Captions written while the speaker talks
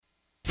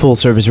Full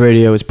Service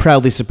Radio is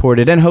proudly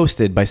supported and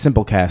hosted by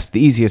Simplecast, the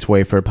easiest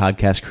way for a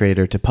podcast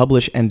creator to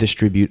publish and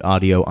distribute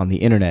audio on the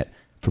internet.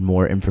 For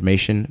more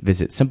information,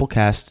 visit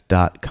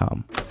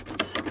simplecast.com.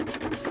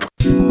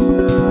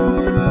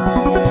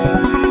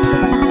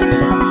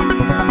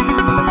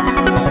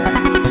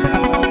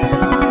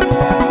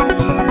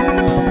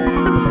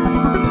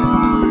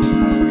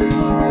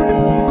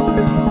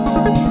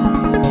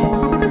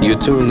 You're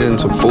tuned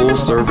into Full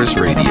Service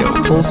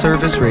Radio. Full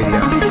Service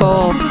Radio.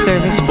 Full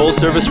Service. Full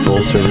Service.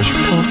 Full Service.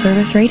 Full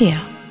Service Radio.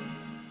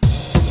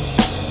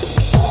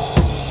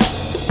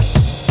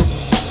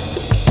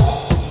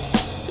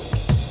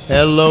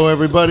 Hello,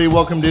 everybody.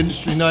 Welcome to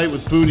Industry Night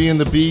with Foodie and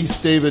the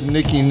Beast, David and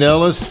Nikki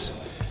Nellis.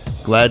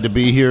 Glad to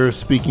be here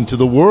speaking to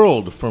the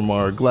world from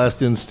our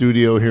glassed-in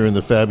studio here in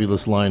the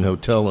fabulous Line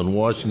Hotel in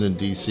Washington,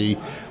 D.C.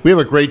 We have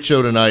a great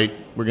show tonight.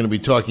 We're going to be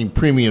talking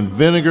premium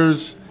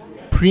vinegars.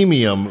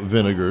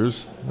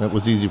 That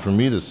was easy for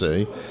me to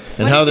say.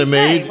 And how they're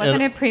made.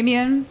 Wasn't it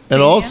premium?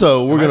 And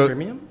also, we're going to...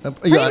 Premium?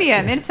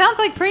 Premium. It sounds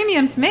like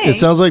premium to me. It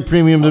sounds like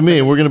premium to me.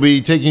 And we're going to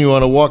be taking you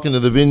on a walk into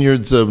the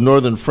vineyards of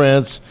northern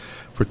France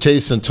for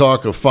taste and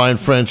talk of fine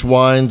French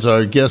wines.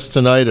 Our guests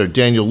tonight are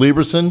Daniel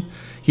Lieberson.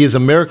 He is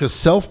America's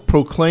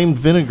self-proclaimed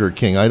vinegar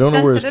king. I don't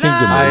know where his kingdom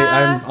is.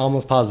 I'm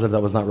almost positive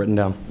that was not written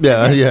down.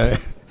 Yeah.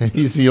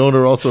 He's the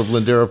owner also of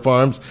Lindera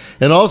Farms.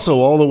 And also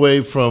all the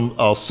way from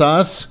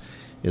Alsace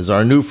is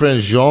our new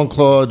friend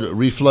Jean-Claude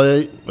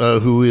Riflet,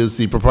 who is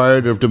the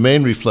proprietor of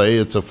Domaine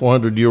Riflet. It's a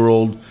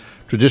 400-year-old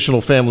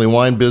traditional family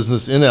wine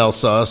business in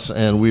Alsace,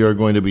 and we are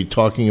going to be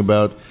talking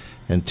about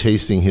and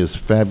tasting his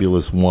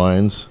fabulous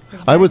wines.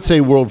 I would say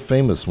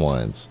world-famous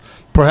wines.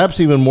 Perhaps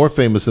even more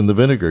famous than the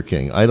Vinegar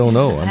King. I don't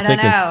know. I don't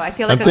know. I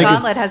feel like a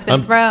gauntlet has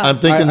been thrown. I'm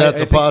thinking that's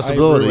a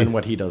possibility. I ruin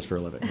what he does for a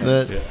living.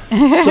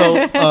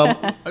 So,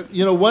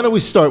 why don't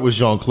we start with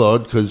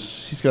Jean-Claude,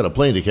 because he's got a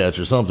plane to catch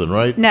or something,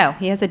 right? No,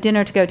 he has a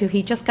dinner to go to.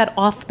 He just got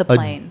off the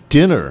plane. A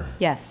dinner?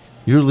 Yes.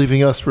 You're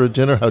leaving us for a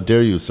dinner? How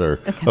dare you, sir?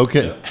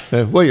 Okay.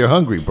 Well, you're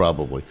hungry,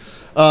 probably.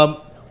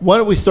 Why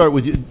don't we start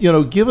with,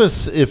 give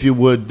us, if you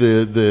would,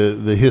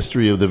 the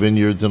history of the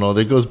vineyards and all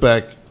that. It goes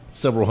back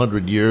several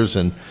hundred years,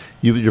 and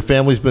your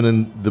family's been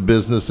in the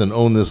business and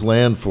owned this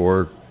land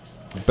for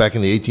back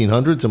in the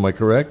 1800s, am I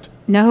correct?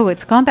 No,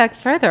 it's gone back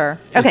further.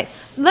 Okay,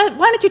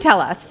 why don't you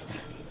tell us?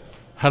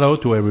 Hello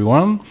to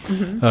everyone.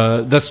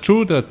 Mm-hmm. That's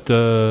true that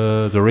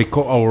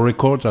our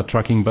records are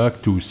tracking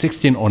back to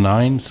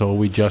 1609, so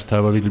we just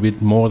have a little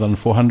bit more than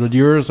 400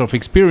 years of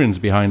experience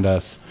behind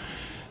us.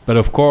 But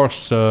of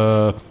course,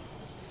 I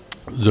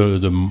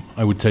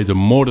would say the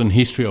modern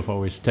history of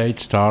our estate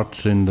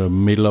starts in the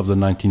middle of the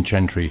 19th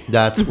century.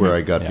 That's where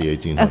I got the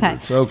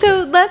 1800s. Okay.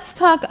 So let's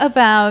talk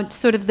about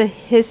sort of the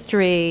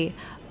history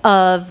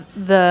of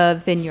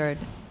the vineyard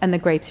and the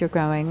grapes you're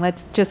growing.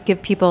 Let's just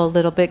give people a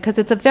little bit, because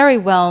it's a very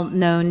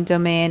well-known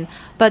domain,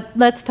 but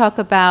let's talk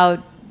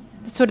about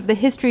sort of the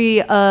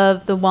history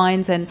of the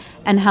wines and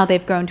how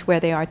they've grown to where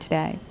they are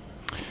today.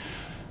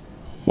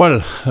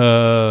 Well,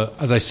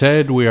 as I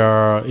said,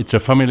 it's a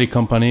family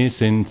company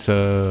since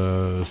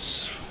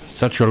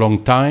such a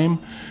long time.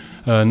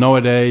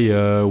 Nowadays,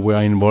 we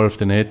are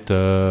involved in it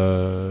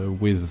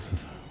with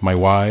my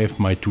wife,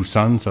 my two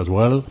sons as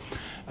well.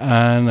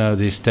 And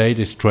the estate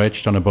is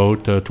stretched on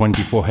about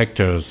 24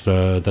 hectares.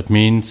 That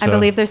means... I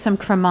believe there's some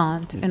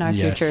Cremant in our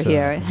future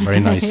here. Very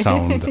nice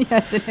sound.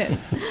 Yes, it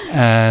is.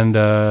 And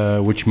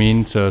which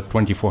means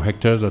 24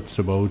 hectares, that's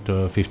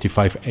about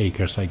 55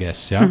 acres, I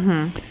guess, yeah?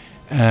 Mm-hmm.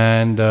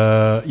 And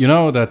you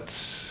know that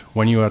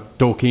when you are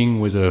talking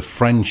with a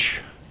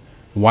French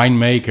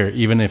winemaker,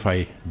 even if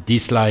I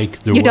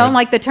dislike the word... You don't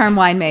like the term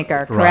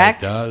winemaker,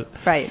 correct?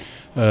 Right.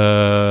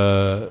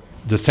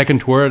 The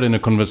second word in a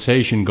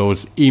conversation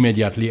goes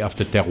immediately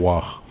after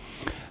terroir.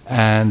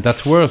 And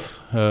that's worth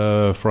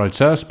for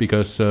Alsace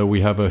because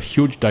we have a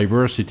huge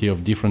diversity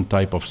of different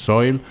type of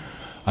soil.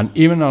 And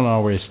even on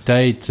our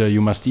estate, you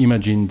must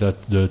imagine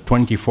that the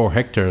 24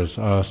 hectares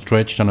are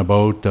stretched on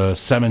about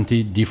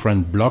 70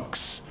 different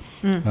blocks,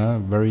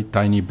 very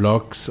tiny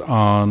blocks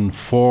on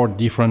 4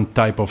 different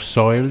type of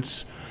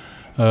soils,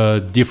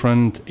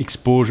 different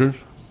exposure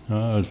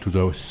to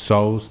the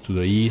south, to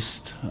the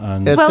east.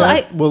 And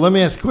let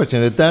me ask a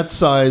question. At that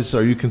size,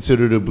 are you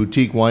considered a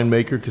boutique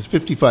winemaker? Because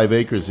 55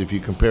 acres, if you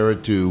compare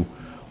it to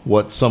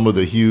what some of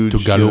the huge... To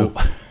Gallo.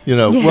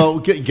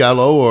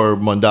 Gallo or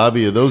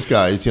Mondavia, those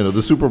guys,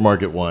 the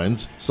supermarket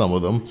wines, some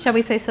of them. Shall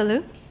we say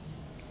salut?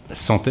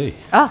 Santé.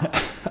 Oh.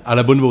 À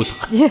la bonne vôtre.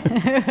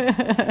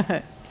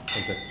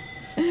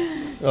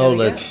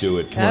 Let's do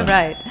it. Come on. All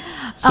right.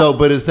 So,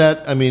 but is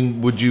that,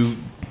 would you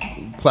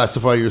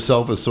classify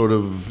yourself as sort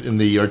of in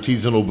the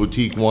artisanal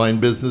boutique wine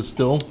business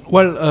still?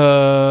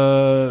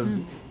 Well,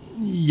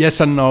 yes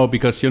and no,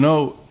 because,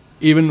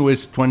 even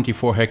with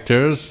 24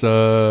 hectares,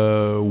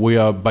 we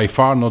are by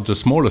far not the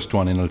smallest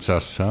one in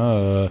Alsace.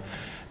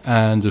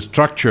 And the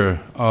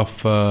structure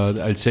of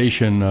the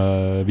Alsatian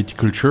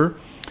viticulture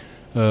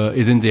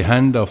is in the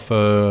hand of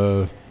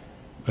a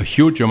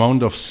huge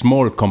amount of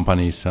small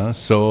companies.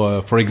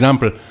 So, for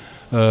example,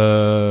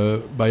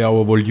 by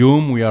our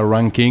volume, we are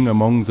ranking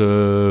among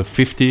the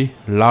 50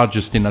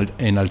 largest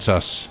in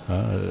Alsace.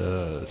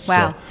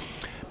 Wow.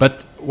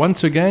 But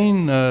once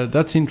again,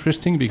 that's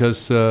interesting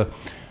because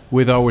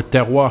with our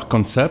terroir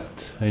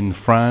concept in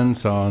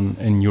France and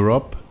in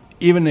Europe,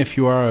 even if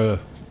you are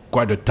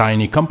quite a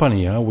tiny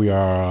company, we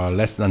are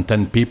less than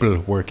 10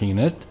 people working in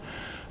it,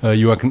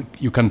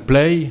 you can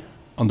play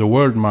on the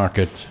world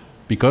market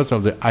because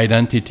of the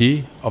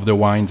identity of the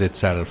wines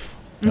itself,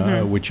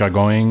 which are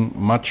going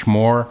much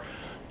more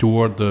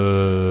toward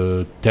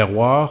the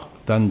terroir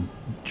than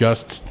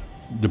just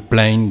the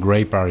plain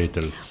grape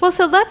varietals. Well,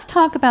 so let's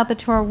talk about the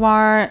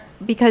terroir,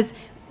 because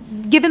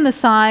given the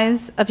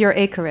size of your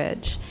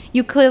acreage,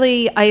 you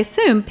clearly, I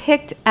assume,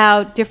 picked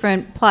out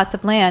different plots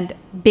of land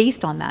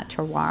based on that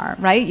terroir,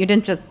 right? You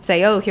didn't just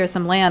say, oh, here's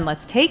some land,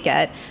 let's take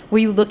it. Were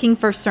you looking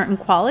for certain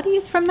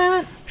qualities from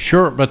that?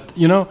 Sure, but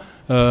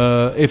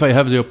if I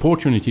have the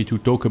opportunity to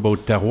talk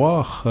about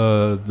terroir,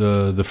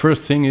 the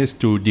first thing is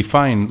to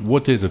define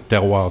what is a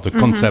terroir, the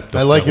concept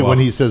of I like terroir. it when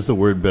he says the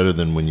word better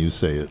than when you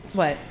say it.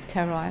 What?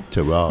 Terroir?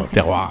 Terroir.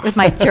 Terroir. With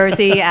my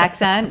Jersey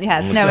accent?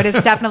 Yes. No, it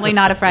is definitely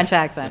not a French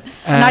accent.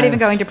 I'm not even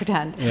going to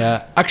pretend.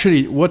 Yeah.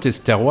 Actually, what is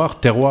terroir?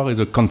 Terroir is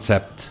a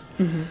concept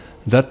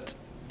that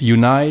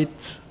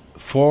unites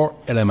 4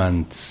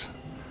 elements.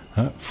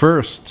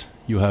 First,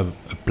 you have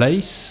a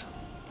place.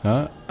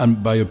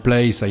 And by a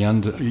place,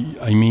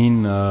 I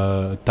mean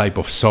type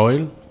of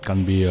soil. It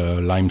can be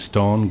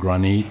limestone,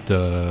 granite,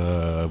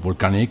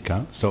 volcanic.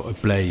 So a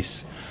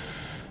place.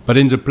 But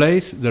in the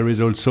place, there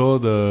is also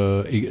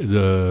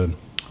the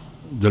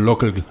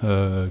local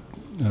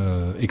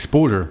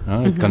exposure.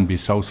 It can be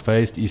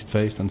south-faced,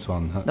 east-faced, and so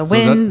on. The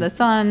wind, the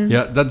sun.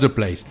 Yeah, that's the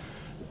place.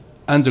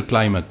 And the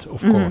climate,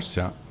 of course,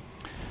 yeah.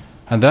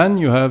 And then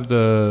you have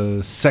the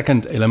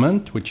second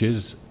element, which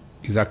is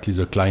exactly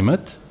the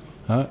climate.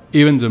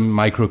 Even the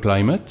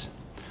microclimate.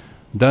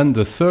 Then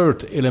the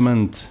third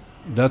element,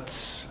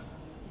 that's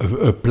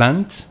a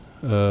plant,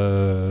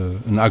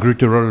 an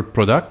agricultural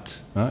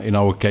product. In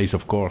our case,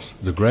 of course,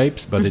 the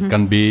grapes, but it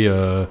can be,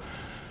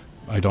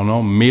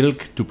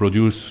 milk to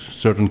produce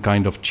certain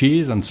kind of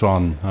cheese and so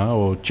on,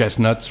 or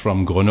chestnuts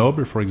from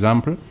Grenoble, for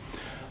example.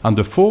 And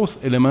the fourth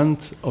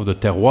element of the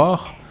terroir,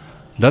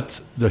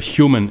 that's the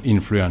human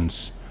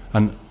influence.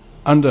 And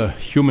under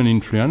human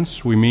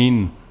influence, we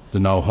mean the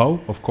know-how,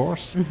 of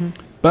course,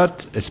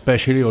 but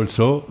especially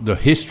also the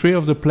history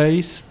of the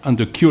place and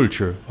the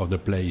culture of the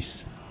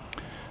place.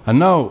 And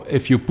now,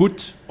 if you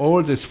put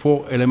all these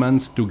 4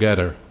 elements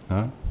together,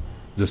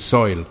 the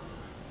soil,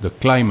 the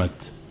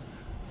climate,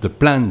 the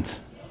plant,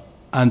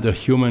 and the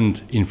human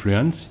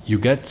influence, you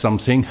get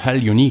something hell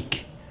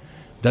unique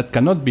that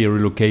cannot be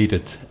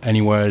relocated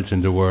anywhere else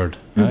in the world.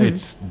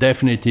 It's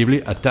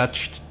definitively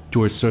attached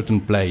to a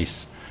certain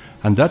place.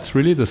 And that's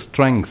really the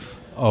strength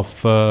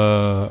of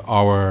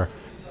our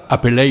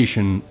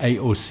appellation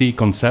AOC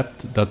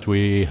concept that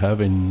we have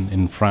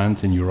in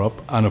France, in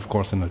Europe, and of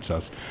course in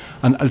Alsace.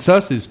 And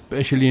Alsace is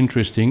especially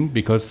interesting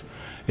because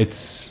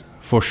it's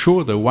for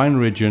sure the wine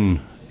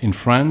region in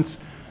France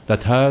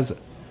that has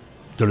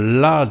the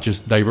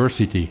largest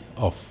diversity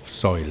of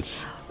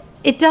soils.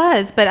 It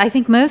does, but I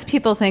think most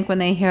people think when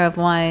they hear of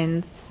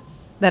wines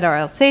that are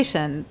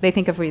Alsatian, they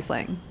think of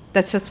Riesling.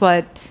 That's just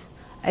what...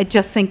 I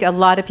just think a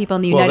lot of people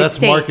in the United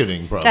States... Well, that's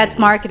marketing, probably. That's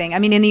marketing. I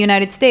mean, in the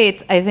United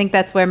States, I think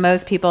that's where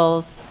most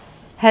people's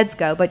heads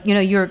go. But,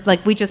 you're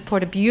like, we just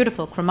poured a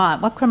beautiful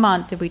Cremant. What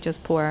Cremant did we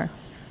just pour?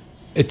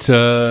 It's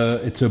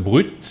a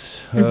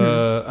Brut,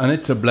 and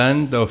it's a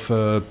blend of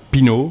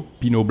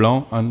Pinot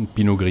Blanc, and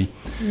Pinot Gris.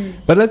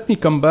 But let me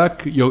come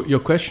back. Your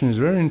question is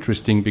very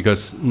interesting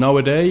because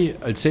nowadays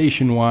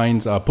Alsatian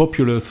wines are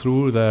popular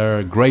through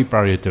their grape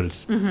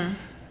varietals.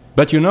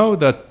 But you know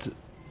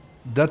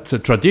that's a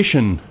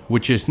tradition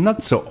which is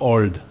not so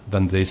old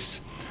than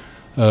this.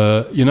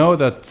 You know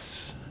that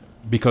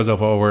because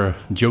of our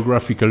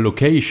geographical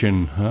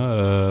location,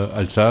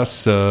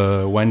 Alsace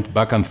went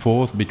back and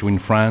forth between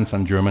France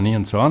and Germany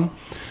and so on.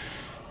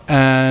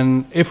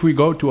 And if we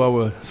go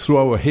through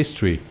our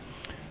history,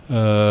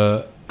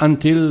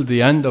 until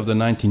the end of the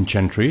 19th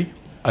century,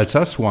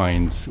 Alsace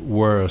wines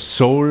were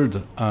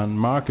sold and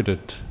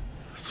marketed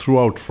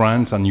throughout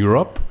France and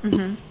Europe,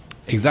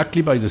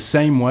 exactly by the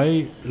same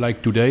way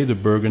like today the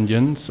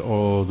Burgundians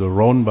or the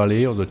Rhone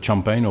Valley or the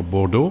Champagne or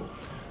Bordeaux.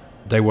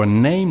 They were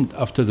named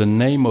after the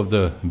name of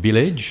the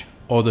village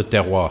or the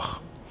terroir.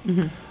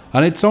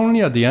 And it's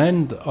only at the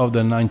end of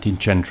the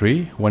 19th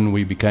century, when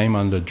we became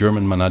under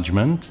German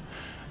management,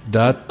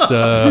 that...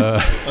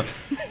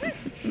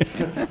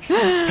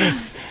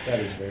 That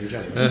is very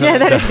generous. Yeah,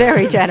 that is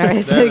very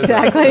generous,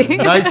 exactly.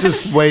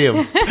 Nicest way of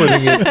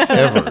putting it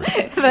ever.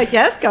 But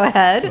yes, go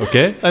ahead.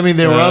 Okay. I mean,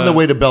 they were on the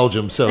way to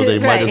Belgium, so they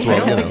might as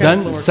well,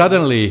 Then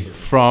suddenly,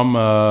 from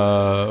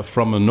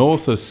a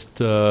northeast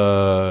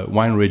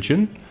wine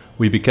region,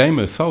 we became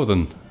a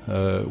southern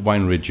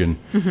wine region.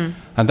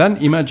 And then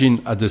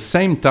imagine at the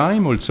same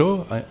time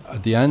also,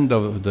 at the end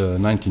of the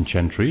 19th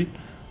century,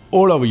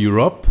 all over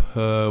Europe,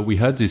 we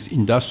had this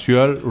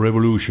industrial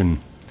revolution.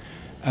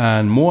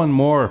 And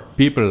more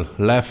people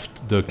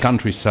left the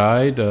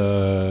countryside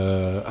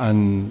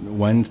and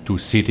went to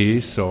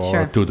cities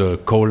or to the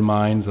coal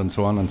mines and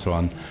so on and so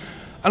on.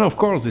 And of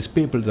course, these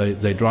people,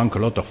 they drank a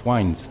lot of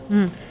wines.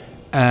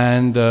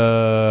 And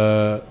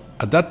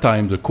at that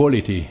time, the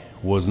quality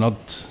was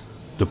not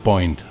the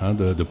point.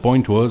 The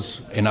point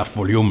was enough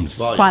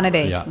volumes.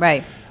 Quantity,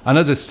 right. And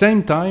at the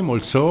same time,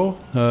 also,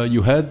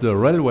 you had the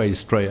railway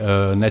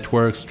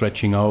network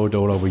stretching out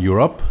all over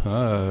Europe.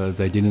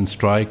 They didn't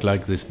strike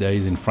like these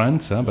days in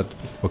France, but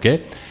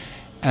okay.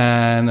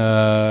 And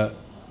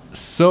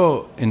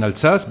so in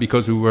Alsace,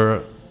 because we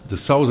were the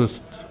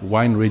southest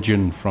wine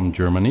region from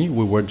Germany,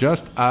 we were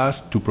just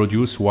asked to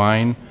produce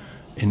wine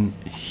in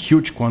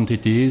huge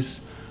quantities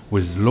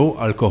with low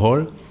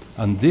alcohol.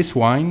 And these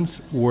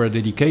wines were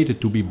dedicated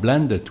to be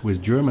blended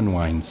with German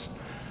wines.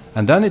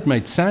 And then it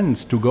made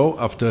sense to go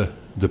after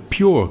the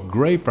pure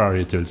grape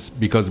varietals,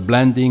 because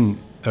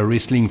blending a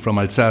Riesling from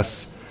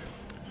Alsace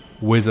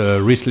with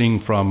a Riesling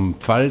from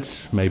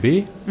Pfalz,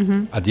 maybe,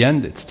 at the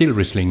end, it's still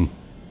Riesling.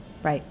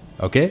 Right.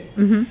 Okay?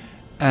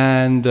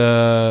 And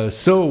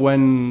so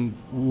when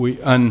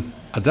and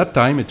at that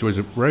time, it was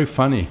very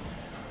funny.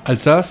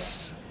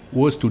 Alsace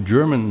was to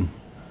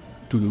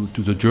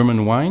the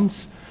German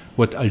wines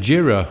what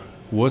Algeria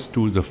was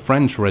to the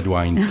French red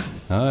wines.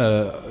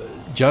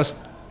 Just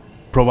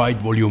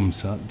provide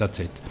volumes, that's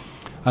it.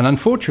 And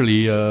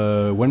unfortunately,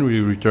 when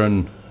we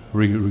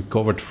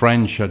recovered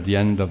French at the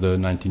end of the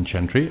 19th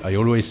century, I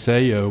always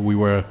say we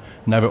were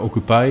never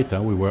occupied,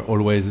 we were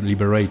always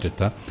liberated.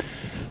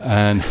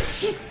 And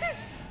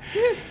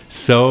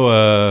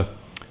so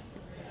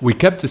we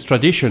kept this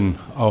tradition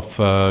of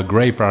pure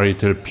grape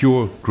varietal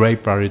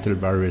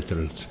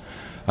varietals.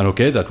 And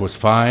okay, that was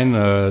fine,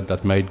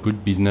 that made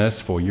good business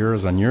for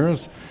years and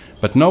years.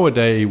 But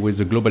nowadays, with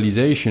the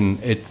globalization,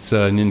 it's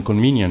an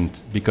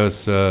inconvenient,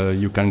 because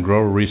you can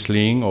grow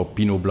Riesling or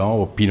Pinot Blanc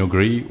or Pinot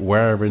Gris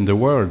wherever in the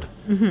world.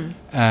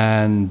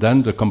 And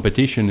then the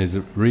competition is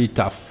really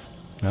tough.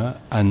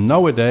 And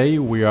nowadays,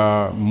 we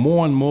are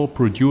more and more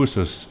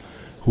producers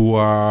who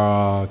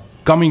are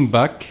coming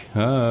back,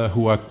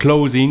 who are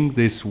closing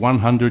this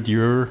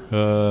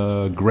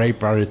 100-year grape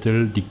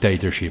varietal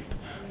dictatorship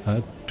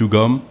to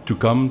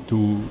come to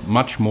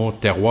much more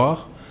terroir.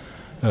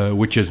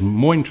 Which is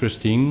more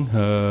interesting.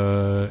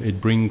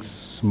 It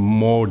brings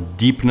more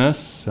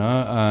deepness,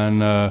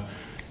 and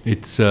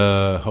it's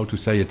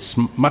it's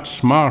much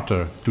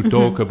smarter to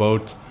talk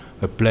about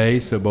a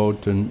place,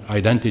 about an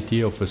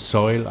identity of a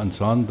soil, and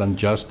so on, than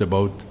just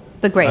about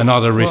the grape.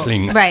 Another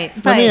Riesling. Right.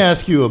 Let me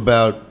ask you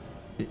about.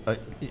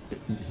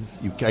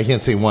 I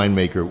can't say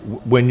winemaker.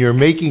 When you're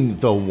making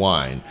the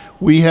wine,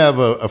 we have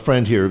a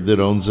friend here that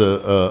owns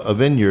a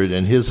vineyard,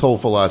 and his whole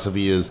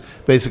philosophy is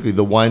basically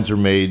the wines are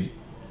made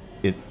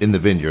in the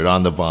vineyard,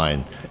 on the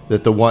vine.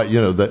 That the wine,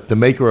 the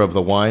maker of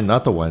the wine,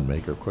 not the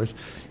winemaker, of course,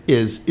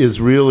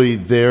 is really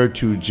there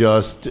to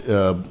just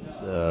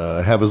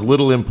have as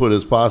little input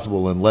as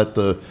possible and let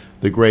the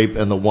grape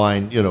and the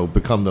wine,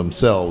 become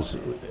themselves.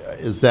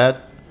 Is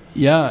that?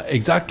 Yeah,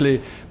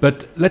 exactly.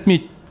 But let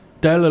me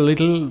tell a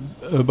little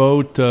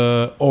about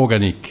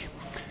organic.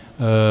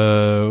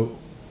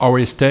 Our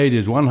estate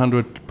is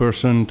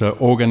 100%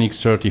 organic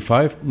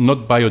certified,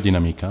 not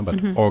biodynamic,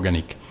 but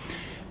organic.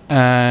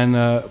 And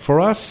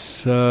for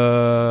us...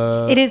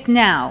 it is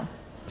now.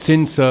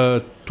 Since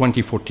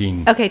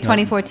 2014. Okay,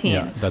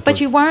 2014.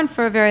 But you weren't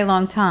for a very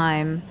long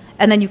time,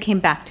 and then you came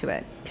back to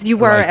it. Because you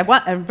were,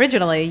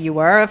 originally you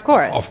were, of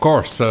course. Of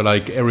course,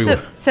 like everyone.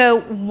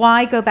 So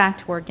why go back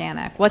to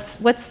organic? What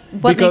makes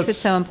it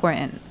so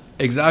important?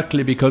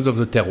 Exactly because of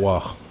the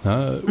terroir.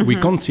 We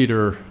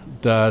consider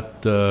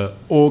that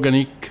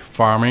organic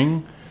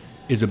farming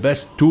is the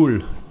best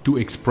tool to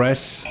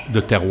express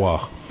the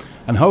terroir.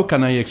 And how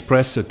can I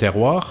express a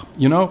terroir?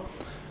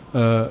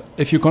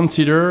 If you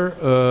consider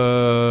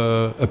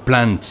a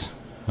plant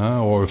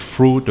or a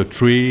fruit, a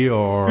tree,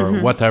 or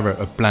whatever,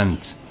 a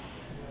plant,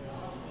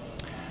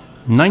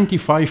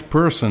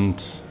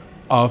 95%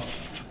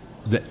 of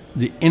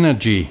the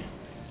energy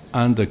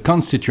and the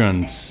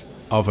constituents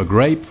of a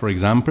grape, for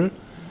example,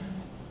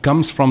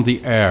 comes from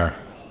the air,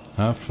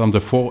 from the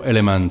four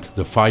elements: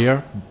 the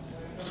fire,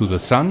 through the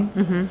sun,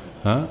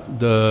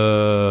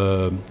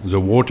 the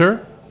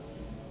water,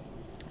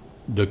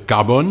 the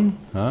carbon,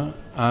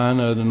 and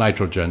the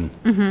nitrogen.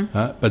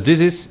 But this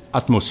is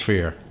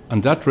atmosphere,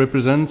 and that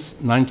represents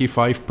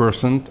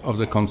 95% of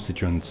the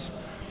constituents.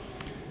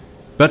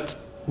 But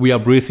we are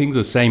breathing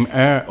the same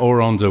air all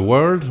around the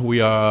world. We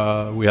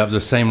have the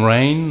same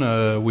rain.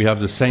 We have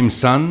the same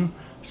sun.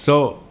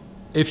 So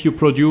if you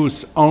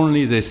produce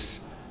only this,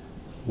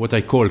 what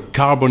I call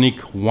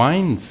carbonic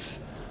wines,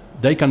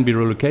 they can be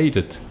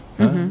relocated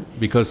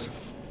because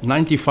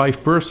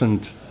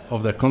 95%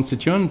 of their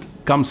constituent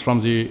comes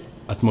from the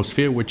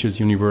atmosphere, which is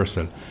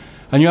universal.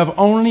 And you have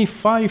only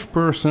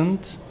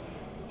 5%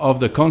 of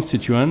the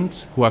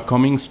constituents who are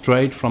coming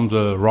straight from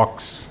the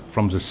rocks,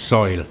 from the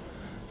soil.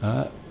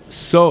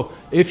 So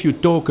if you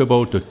talk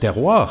about the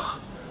terroir,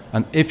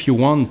 and if you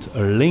want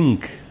a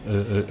link,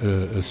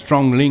 a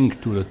strong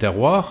link to the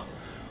terroir,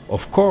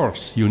 of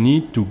course, you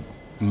need to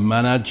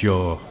manage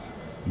your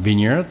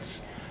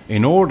vineyards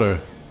in order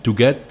to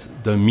get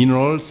the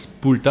minerals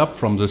pulled up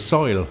from the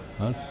soil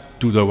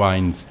to the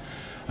wines.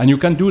 And you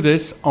can do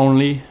this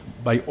only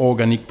by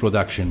organic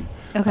production.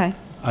 Okay.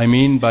 I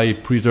mean by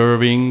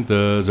preserving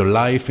the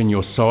life in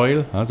your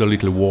soil, the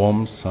little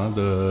worms,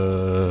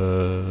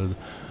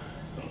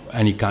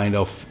 any kind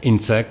of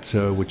insects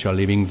which are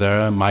living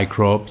there,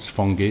 microbes,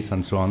 fungus,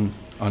 and so on,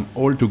 and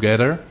all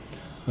together.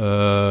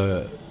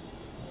 But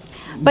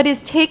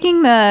is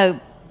taking the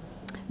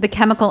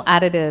chemical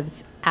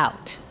additives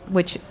out,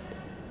 which,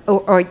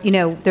 or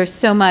there's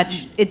so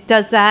much,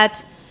 does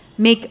that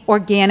make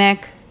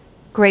organic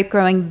grape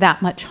growing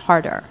that much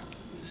harder?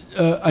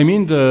 I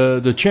mean,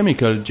 the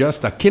chemical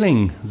just are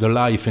killing the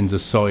life in the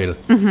soil.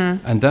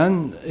 Mm-hmm. And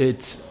then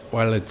it's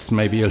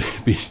maybe a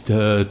little bit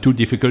too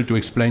difficult to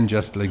explain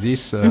just like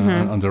this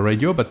on the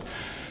radio, but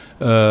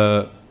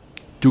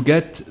to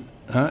get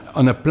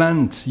on a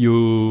plant,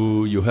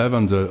 you have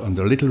on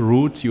the little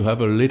roots, you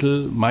have a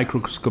little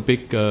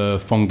microscopic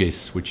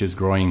fungus which is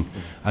growing,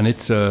 and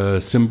it's a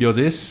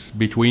symbiosis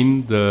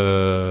between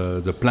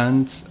the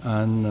plant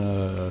and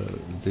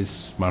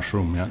this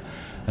mushroom. Yeah,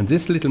 and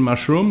this little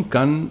mushroom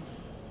can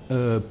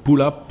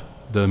pull up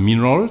the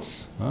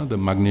minerals, the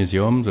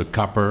magnesium, the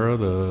copper,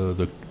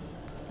 the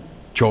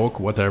chalk,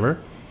 whatever,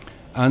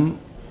 and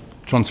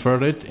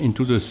transfer it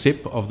into the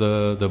sip of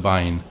the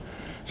vine.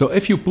 So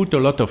if you put a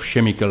lot of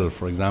chemical,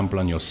 for example,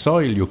 on your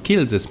soil, you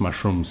kill these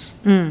mushrooms,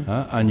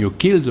 and you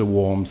kill the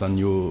worms, and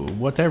you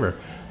whatever.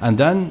 And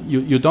then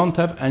you don't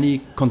have any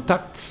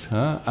contacts,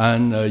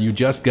 and you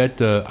just get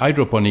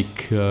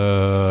hydroponic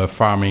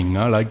farming,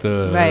 like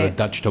the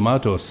Dutch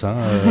tomatoes.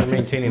 You're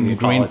maintaining the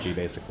green ecology,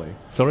 basically.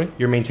 Sorry?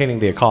 You're maintaining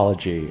the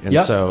ecology, and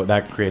Yeah. so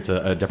that creates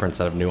a different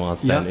set of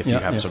nuance than if you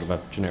have sort of a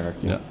generic.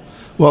 Yeah.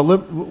 Well,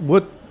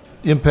 what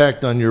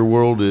impact on your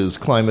world is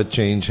climate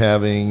change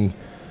having,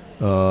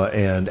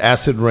 and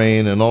acid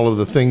rain and all of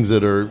the things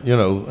that are,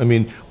 I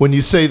mean, when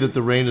you say that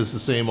the rain is the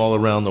same all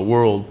around the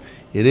world,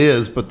 it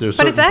is, but there's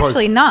certain But it's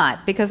actually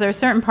not, because there are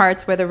certain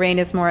parts where the rain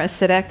is more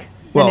acidic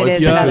than it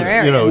is in other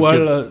areas.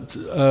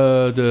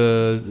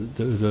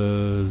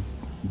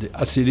 The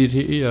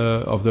acidity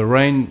of the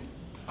rain,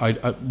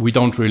 we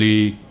don't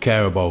really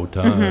care about.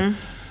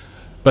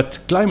 But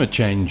climate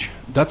change,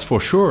 that's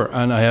for sure.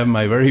 And I have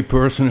my very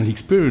personal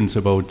experience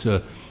about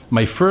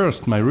my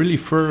really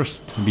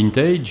first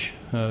vintage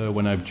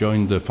when I've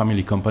joined the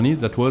family company.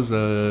 That was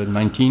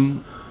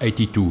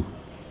 1982.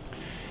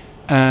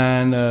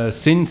 And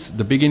since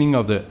the beginning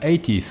of the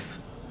 80s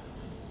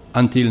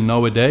until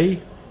nowadays,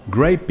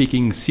 grape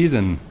picking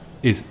season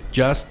is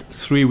just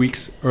 3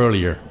 weeks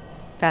earlier.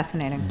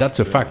 Fascinating. That's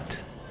a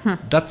fact.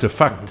 That's a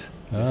fact,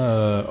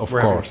 of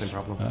We're having the course.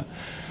 same problem.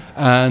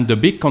 And the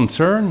big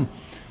concern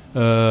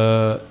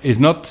is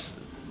not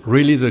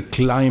really the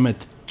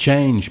climate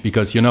change,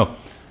 because,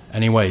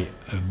 anyway,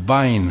 a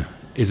vine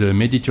is a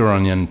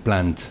Mediterranean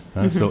plant.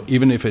 So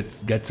even if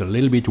it gets a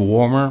little bit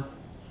warmer,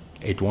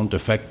 it won't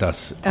affect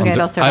us. Okay,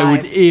 it'll survive. I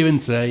would even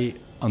say,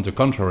 on the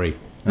contrary,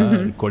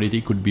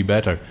 quality could be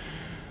better.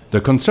 The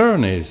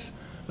concern is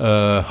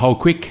how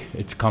quick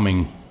it's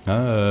coming.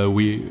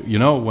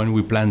 When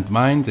we plant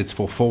vines, it's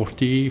for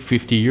 40,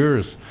 50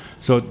 years.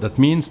 So that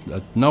means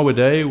that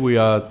nowadays we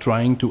are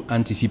trying to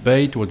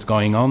anticipate what's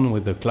going on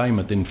with the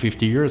climate in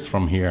 50 years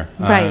from here.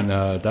 Right. And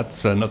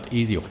that's not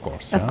easy, of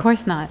course. Of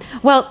course not.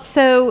 Well,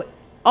 so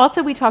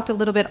also we talked a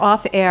little bit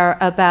off air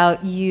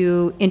about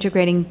you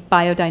integrating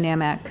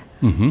biodynamic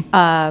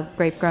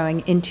grape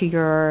growing into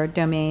your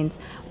domains.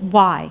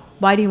 Why?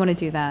 Why do you want to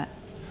do that?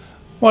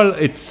 Well,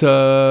 it's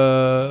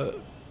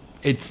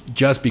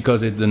just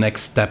because it's the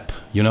next step,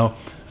 Well,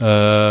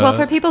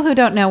 for people who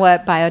don't know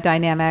what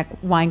biodynamic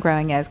wine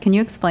growing is, can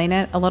you explain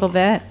it a little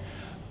bit?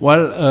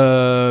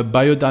 Well,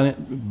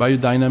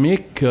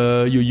 biodynamic,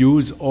 you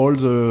use all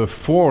the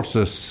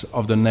forces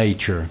of the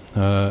nature,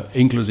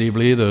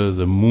 inclusively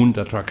the moon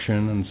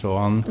attraction and so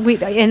on.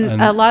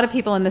 And a lot of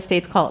people in the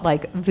States call it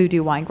like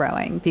voodoo wine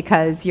growing,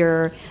 because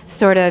you're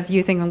sort of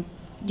using,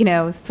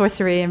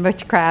 sorcery and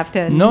witchcraft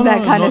and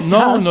that kind of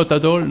stuff. No, not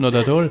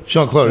at all.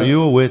 Jean-Claude, are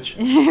you a witch?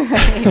 I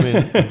mean,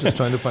 I'm just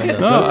trying to find out.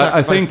 No,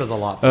 I think does a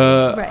lot.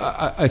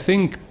 I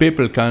think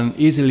people can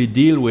easily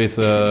deal with,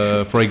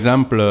 for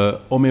example,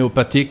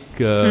 homeopathic,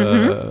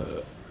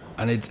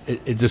 and it's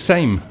the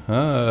same.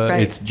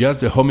 It's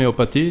just the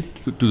homeopathy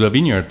to the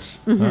vineyards,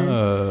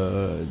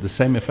 the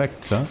same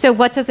effects. So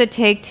what does it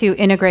take to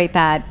integrate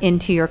that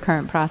into your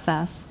current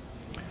process?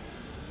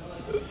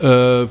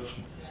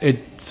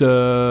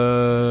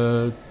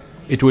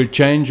 It will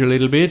change a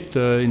little bit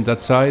in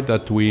that side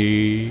that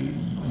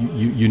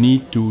you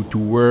need to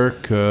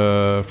work.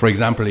 For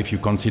example, if you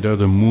consider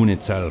the moon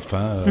itself,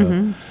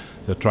 the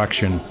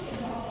attraction,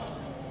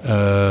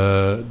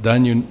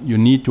 then you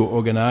need to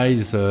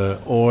organize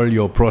all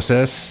your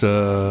process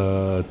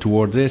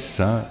toward this.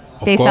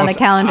 Based on the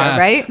calendar,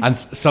 right? And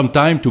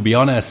sometimes, to be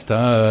honest,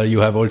 you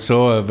have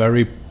also a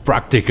very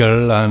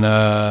practical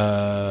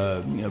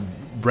and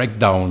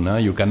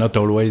breakdown. You cannot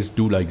always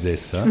do like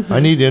this. I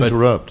need to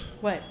interrupt.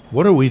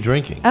 What are we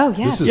drinking? Oh,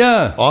 yes. This is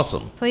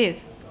awesome.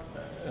 Please.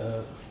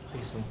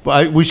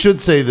 But we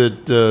should say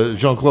that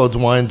Jean-Claude's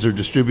wines are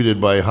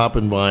distributed by Hop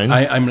and Vine.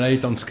 I'm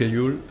late on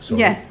schedule. Sorry.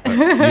 Yes.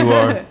 You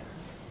are.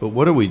 But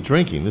what are we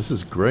drinking? This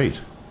is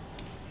great.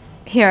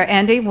 Here,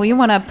 Andy, will you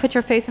want to put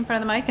your face in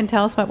front of the mic and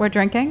tell us what we're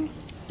drinking?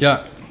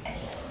 Yeah.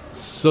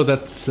 So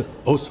that's... sorry.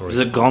 It's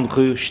a Grand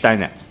Cru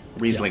Steinert,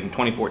 Riesling,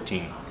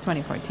 2014.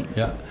 2014.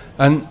 Yeah.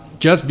 And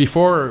just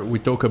before we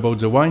talk about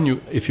the wine, you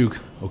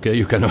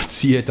cannot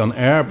see it on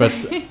air, but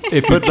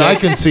but I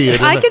can see it.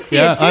 I can see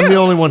it too. I'm the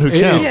only one who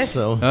counts. Yes.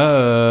 So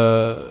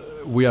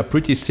we are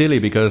pretty silly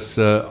because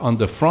on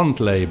the front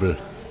label,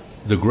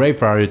 the grape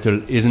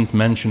varietal isn't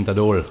mentioned at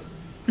all.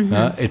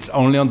 It's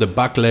only on the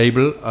back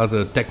label as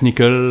a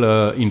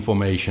technical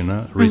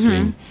information,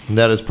 Riesling. And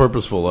that is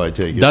purposeful, I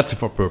take it. That's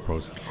for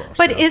purpose, of course.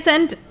 But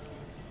isn't,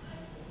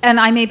 and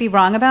I may be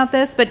wrong about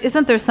this, but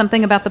isn't there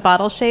something about the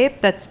bottle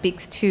shape that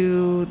speaks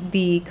to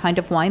the kind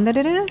of wine that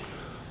it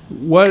is?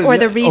 Well, or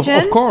the region?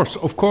 Of course.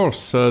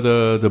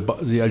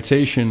 The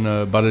Alsatian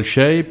bottle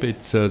shape,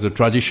 it's the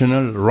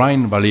traditional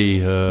Rhine Valley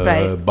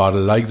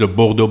bottle, like the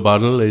Bordeaux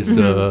bottle is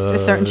a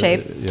certain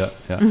shape. Yeah.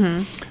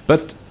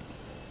 But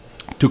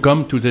to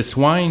come to this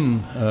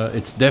wine,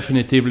 it's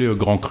definitively a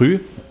Grand Cru.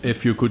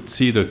 If you could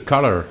see the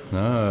color.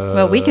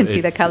 Well, we can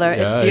see the color.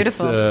 It's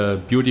beautiful. It's a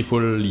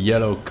beautiful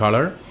yellow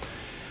color.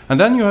 And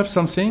then you have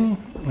something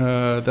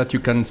that you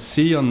can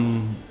see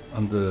on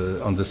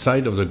the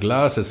side of the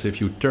glasses. If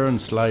you turn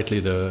slightly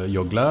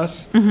your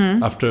glass,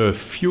 after a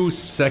few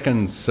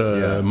seconds,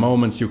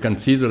 moments, you can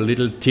see the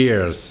little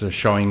tears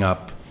showing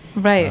up.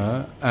 Right.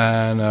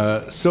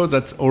 So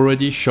that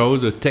already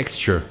shows a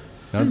texture,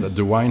 that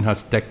the wine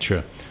has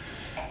texture.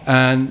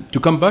 And to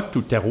come back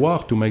to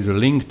terroir, to make the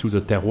link to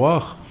the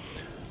terroir,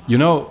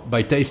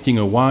 by tasting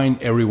a wine,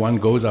 everyone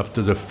goes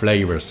after the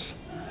flavors.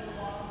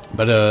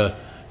 But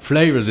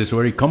flavors is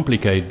very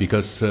complicated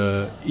because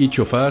each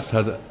of us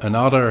has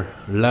another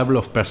level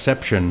of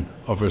perception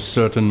of a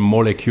certain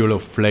molecule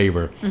of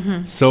flavor.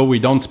 So we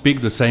don't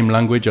speak the same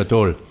language at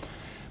all.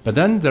 But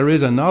then there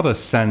is another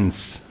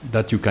sense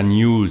that you can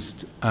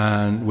use,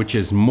 and which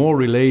is more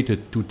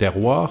related to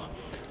terroir,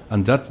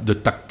 and that's the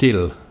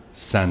tactile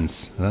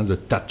sense, the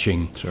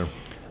touching. Sure.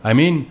 I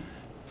mean,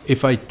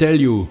 if I tell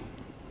you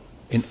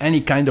in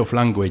any kind of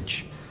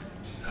language,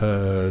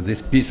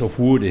 this piece of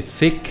wood is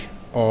thick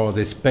or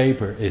this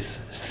paper is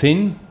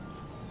thin,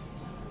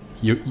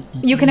 you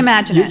can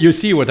imagine it. You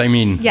see what I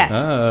mean? Yes.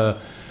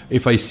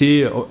 If I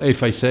say,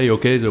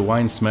 okay, the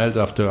wine smells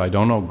after, I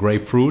don't know,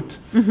 grapefruit.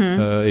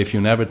 If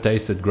you never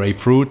tasted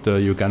grapefruit,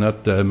 you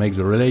cannot make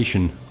the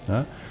relation.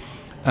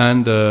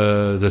 And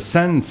the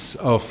sense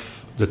of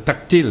the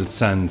tactile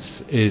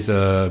sense is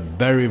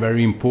very,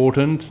 very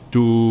important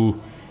to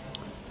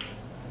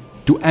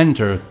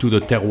enter to the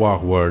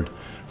terroir world.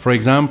 For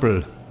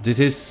example, this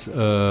is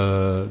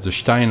the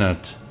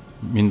Steinert,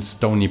 means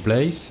stony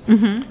place.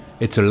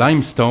 It's a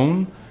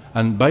limestone,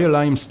 and by a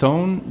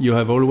limestone, you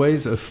have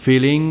always a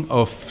feeling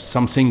of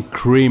something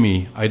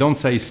creamy. I don't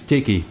say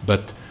sticky,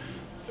 but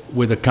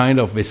with a kind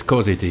of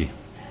viscosity.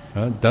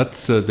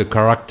 That's the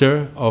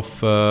character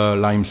of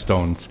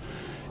limestones.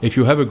 If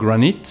you have a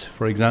granite,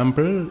 for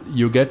example,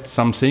 you get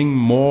something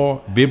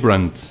more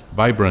vibrant,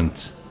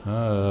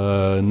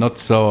 not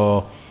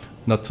so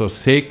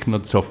thick,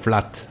 not so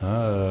flat.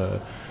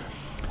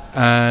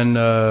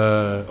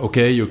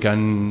 You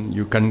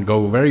can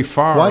go very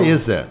far. Why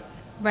is that?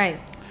 Right.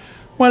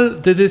 Well,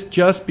 this is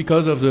just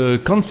because of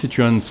the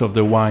constituents of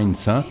the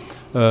wines. A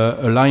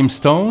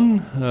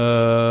limestone,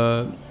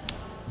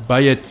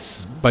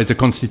 by the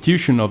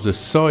constitution of the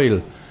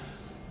soil,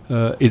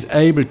 is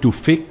able to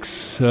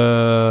fix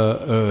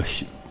a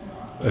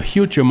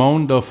huge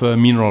amount of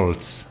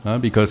minerals,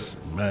 because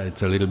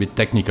it's a little bit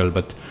technical,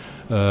 but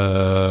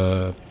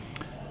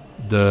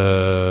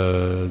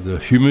the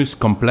humus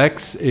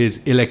complex is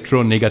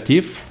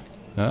electronegative.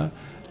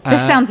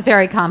 This sounds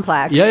very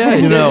complex. Yeah.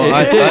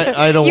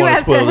 I don't want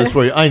to spoil this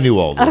for you. I knew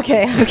all this.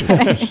 Okay.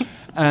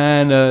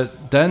 And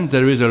then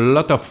there is a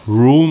lot of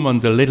room on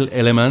the little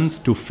elements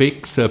to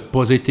fix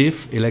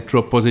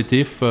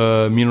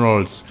electropositive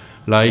minerals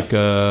like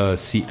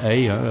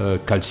Ca,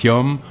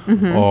 calcium,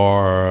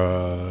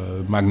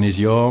 or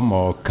magnesium,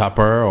 or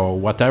copper, or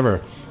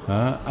whatever.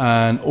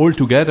 And all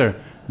together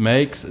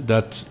makes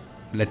that,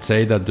 let's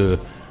say, that the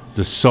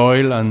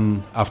soil,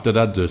 and after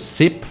that the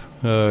sip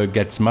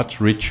gets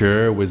much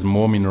richer with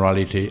more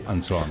minerality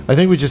and so on. I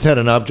think we just had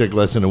an object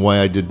lesson on why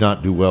I did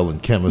not do well in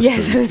chemistry.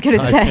 Yes, I was going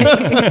to say.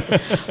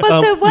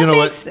 Well, so what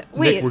makes...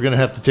 Wait. Nick, we're going to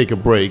have to take a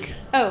break.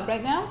 Oh,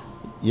 right now?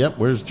 Yep,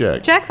 where's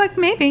Jack? Jack's like,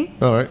 maybe.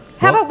 All right.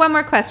 How about one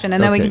more question,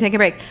 and then we can take a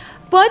break.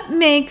 What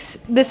makes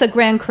this a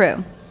Grand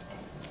Cru?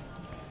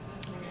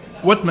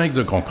 What makes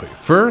the Grand Cru?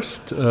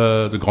 First,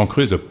 the Grand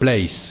Cru is a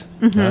place.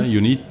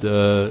 You need,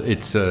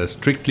 it's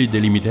strictly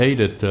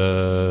delimited,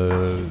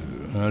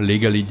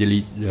 legally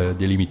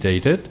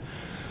delimited.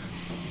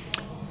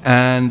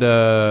 And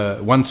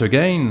once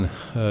again,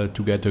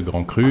 to get a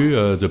Grand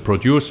Cru, the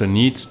producer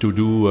needs to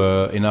do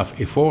enough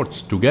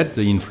efforts to get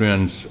the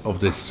influence of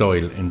the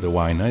soil in the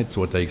wine. It's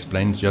what I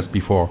explained just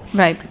before.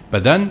 Right.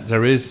 But then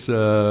there is,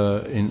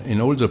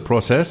 in all the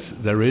process,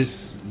 there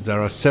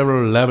are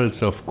several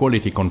levels of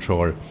quality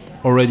control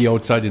already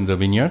outside in the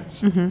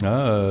vineyards.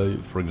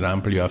 For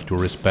example, you have to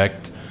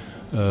respect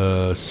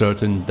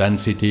certain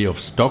density of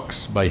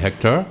stocks by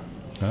hectare,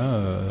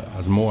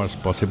 as more as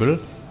possible.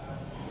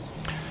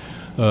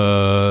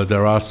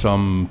 There are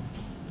some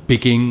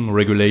picking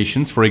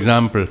regulations. For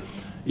example,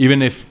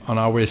 even if on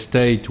our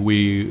estate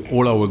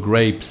all our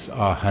grapes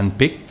are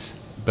hand-picked,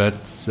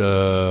 but we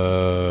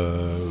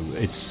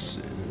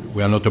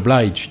are not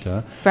obliged.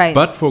 Right.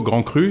 But for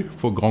Grand Cru,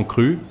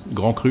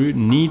 Grand Cru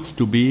needs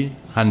to be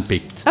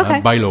hand-picked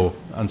by law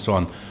and so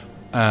on.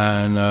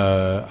 And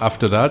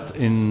after that,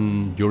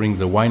 during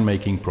the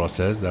winemaking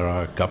process, there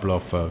are a couple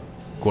of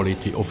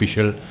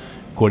official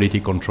quality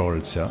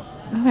controls. All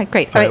right,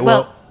 great. All right,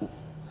 well,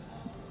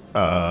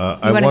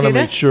 I want to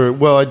make sure.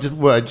 Well, I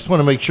just want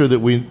to make sure that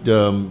we,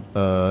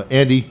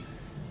 Andy,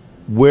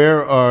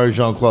 where are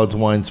Jean-Claude's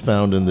wines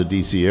found in the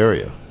DC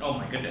area? Oh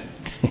my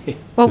goodness.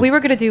 Well, we were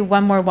going to do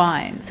one more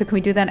wine, so can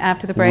we do that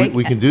after the break?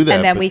 We can do that,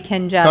 and then we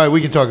can just. All right,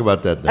 we can talk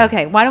about that then.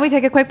 Okay, why don't we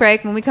take a quick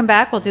break? When we come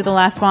back, we'll do the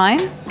last wine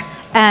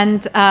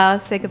and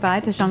say goodbye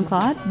to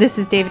Jean-Claude. This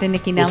is David and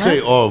Nikki Nellis. We'll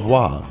say au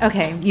revoir.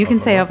 Okay, you can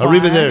say au revoir.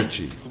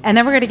 Arrivederci. And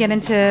then we're going to get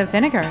into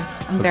vinegars.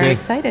 I'm very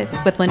excited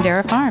with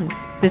Lindera Farms.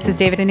 This is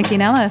David and Nikki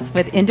Nellis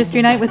with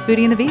Industry Night with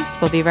Foodie and the Beast.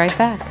 We'll be right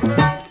back.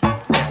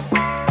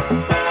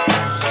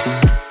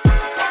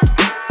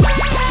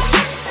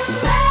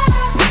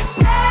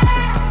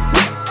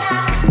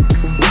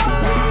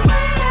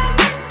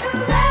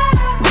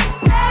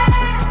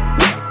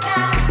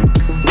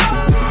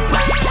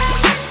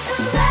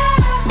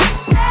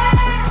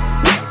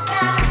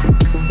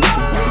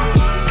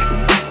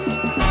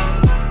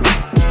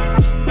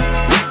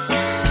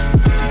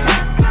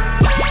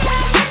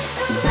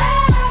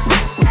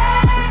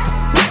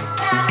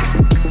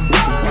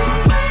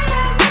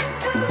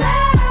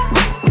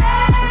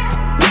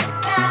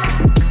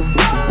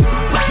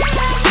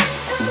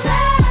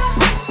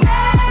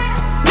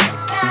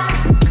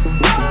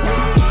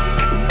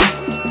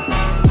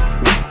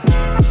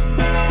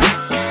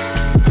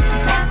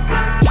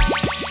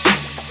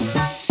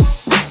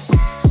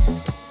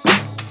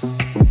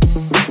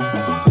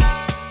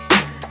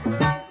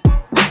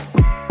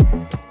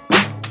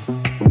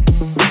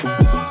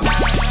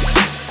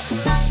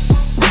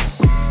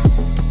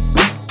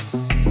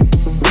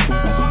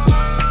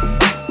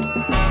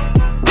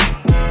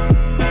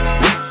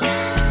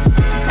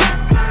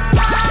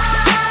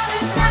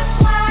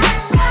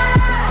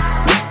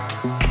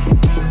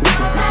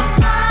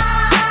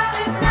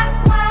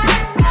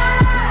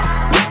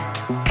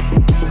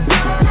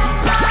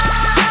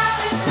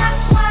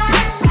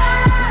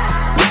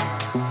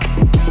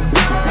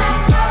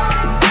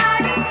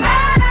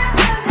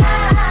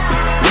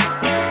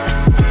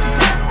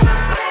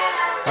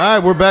 All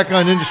right, we're back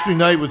on Industry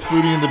Night with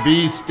Foodie and the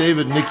Beast.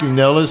 David and Nikki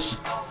Nellis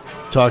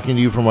talking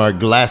to you from our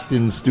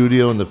glassed-in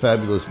studio in the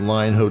fabulous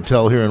Line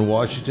Hotel here in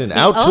Washington.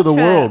 Out to the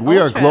world. We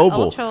are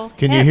global.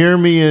 Can you hear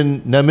me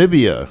in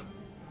Namibia?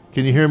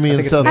 Can you hear me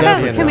in South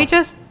Africa? Can we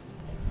just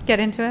get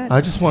into it? I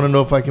just want to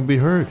know if I can be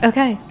heard.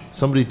 Okay.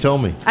 Somebody tell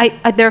me.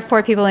 There are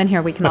 4 people in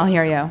here. We can all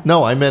hear you.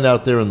 No, I meant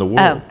out there in the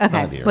world. Oh,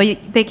 okay. Not here. Well,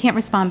 they can't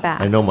respond back.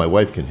 I know my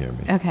wife can hear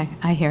me. Okay,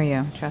 I hear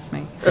you. Trust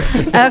me.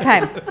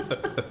 Okay.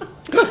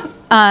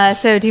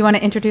 So do you want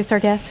to introduce our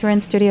guests who are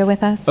in studio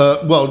with us?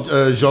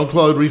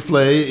 Jean-Claude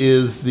Riflet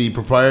is the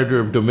proprietor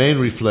of Domaine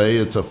Riflet.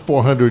 It's a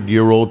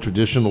 400-year-old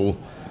traditional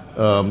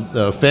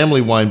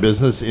family wine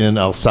business in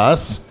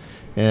Alsace.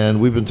 And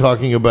we've been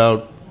talking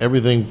about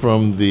everything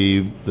from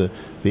the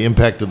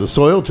impact of the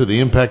soil to the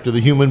impact of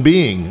the human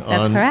being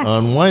on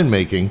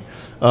winemaking.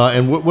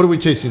 And what are we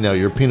tasting now?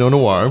 Your Pinot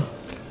Noir.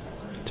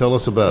 Tell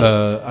us about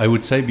it. I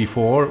would say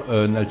before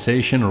an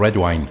Alsatian red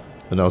wine.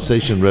 An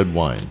Alsatian red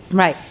wine.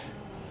 Right.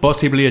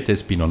 Possibly it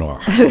is Pinot Noir.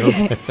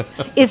 Okay.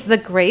 Is the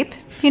grape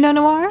Pinot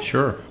Noir?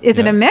 Sure. Is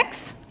it a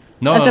mix?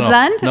 No, it's a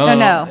blend?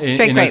 No.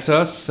 Straight in grape.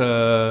 Alsace,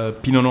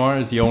 Pinot Noir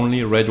is the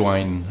only red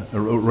wine,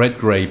 red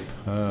grape,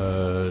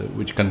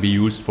 which can be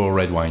used for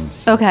red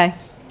wines. Okay.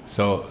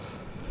 So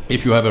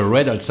if you have a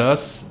red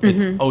Alsace,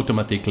 it's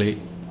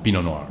automatically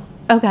Pinot Noir.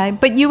 Okay,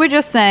 but you were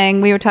just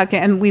saying, we were talking,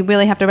 and we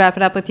really have to wrap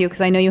it up with you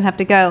because I know you have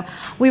to go.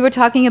 We were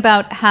talking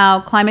about how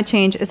climate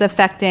change is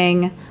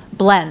affecting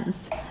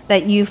blends,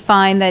 that you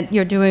find that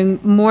you're doing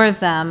more of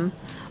them,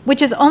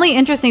 which is only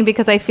interesting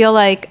because I feel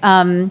like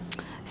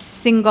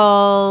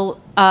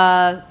single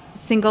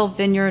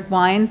vineyard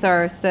wines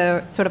are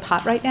so sort of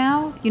hot right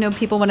now. You know,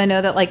 people want to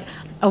know that like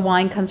a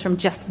wine comes from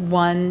just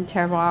one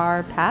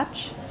terroir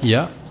patch.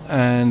 Yeah,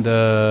 and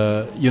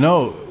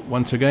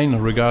once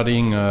again,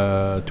 regarding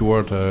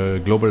toward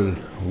global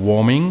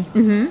warming,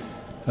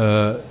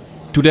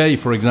 today,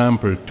 for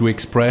example, to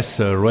express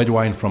red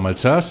wine from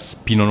Alsace,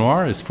 Pinot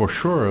Noir is for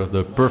sure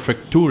the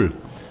perfect tool.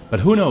 But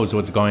who knows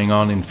what's going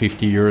on in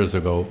 50 years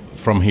ago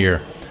from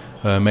here?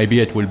 Maybe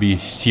it will be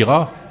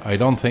Syrah. I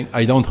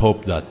don't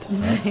hope that.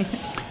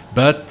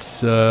 But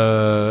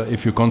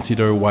if you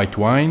consider white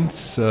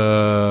wines,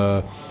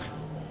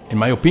 in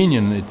my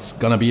opinion, it's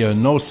gonna be a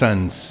no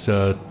sense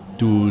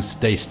to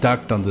stay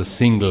stuck on the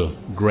single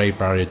grape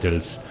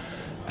varietals,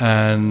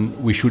 and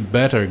we should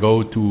better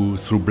go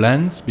through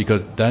blends,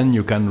 because then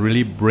you can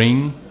really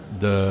bring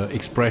the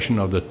expression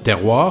of the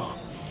terroir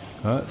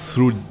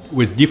through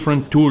with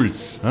different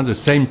tools, the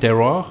same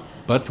terroir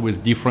but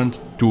with different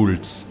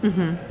tools.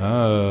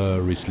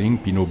 Riesling,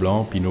 Pinot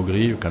Blanc, Pinot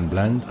Gris, you can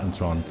blend and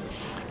so on.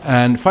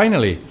 And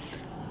finally,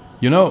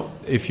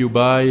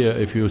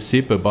 if you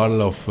sip a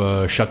bottle of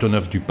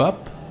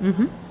Châteauneuf-du-Pape,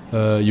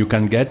 you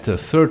can get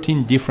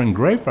 13 different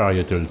grape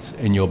varietals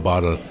in your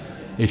bottle.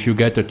 If you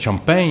get a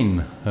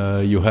champagne,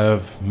 you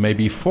have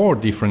maybe 4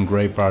 different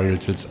grape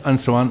varietals,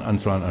 and so on,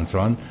 and so on, and so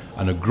on.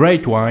 And a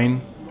great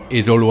wine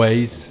is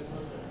always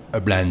a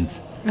blend,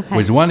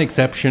 with one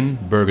exception,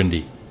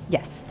 Burgundy.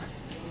 Yes.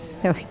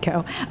 There we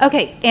go.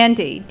 Okay,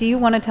 Andy, do you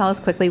want to tell us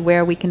quickly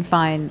where we can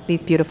find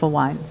these beautiful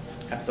wines?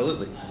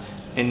 Absolutely.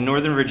 In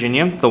Northern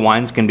Virginia, the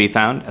wines can be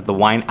found at the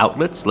wine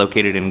outlets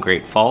located in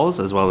Great Falls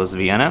as well as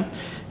Vienna,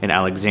 in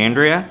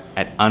Alexandria,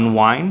 at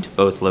Unwind,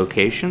 both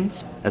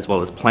locations, as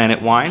well as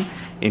Planet Wine,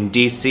 in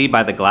D.C.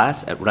 by the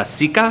Glass at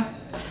Rasica,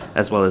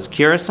 as well as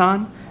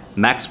Curacao,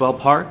 Maxwell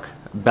Park,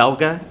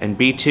 Belga, and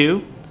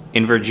B2,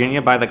 in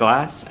Virginia by the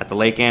Glass at the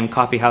Lake Ann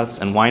Coffee House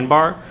and Wine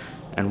Bar,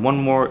 and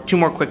two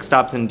more quick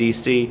stops in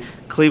D.C.,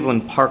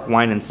 Cleveland Park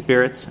Wine and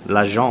Spirits,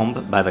 La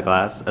Jambe by the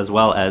Glass, as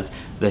well as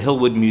the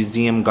Hillwood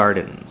Museum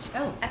Gardens.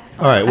 Oh,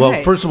 excellent. All right. Well,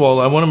 first of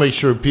all, I want to make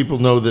sure people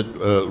know that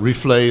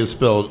Riefle is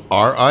spelled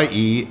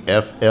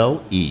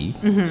R-I-E-F-L-E.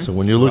 So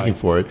when you're looking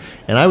for it,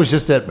 and I was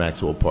just at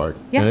Maxwell Park,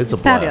 and it's a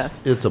blast.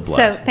 Fabulous. It's a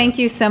blast. So thank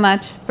you so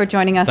much for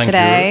joining us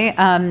today,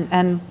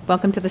 and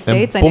welcome to the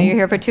States. I And know you're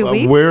here for 2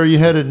 weeks. Where are you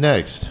headed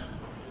next?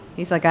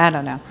 He's like, I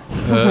don't know.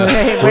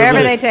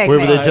 Wherever they take me.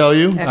 Wherever they tell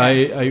you?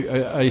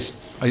 Okay.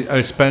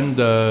 I spend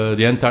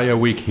the entire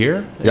week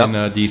here Yep.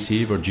 in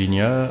D.C.,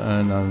 Virginia,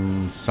 and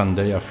on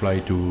Sunday I fly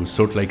to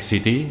Salt Lake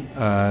City,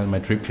 and my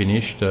trip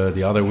finished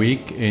the other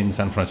week in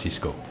San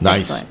Francisco.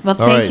 Nice. Excellent.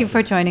 Well, All thank right. you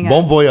for joining us.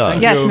 Bon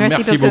voyage. Yes, you. merci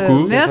Merci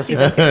beaucoup. Merci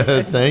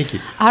beaucoup. Thank you.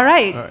 All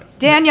right,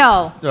 Daniel.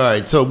 All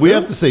right. So we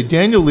have to say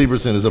Daniel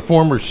Lieberson is a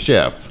former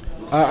chef.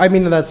 I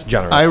mean, that's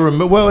generous. I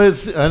remember. Well,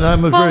 and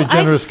I'm a very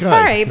generous guy.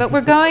 Sorry, but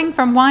we're going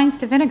from wines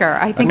to vinegar.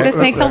 I think this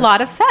makes a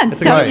lot of sense,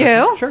 It's a don't good-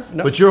 you? Sure.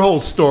 No. But your whole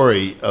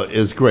story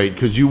is great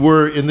because you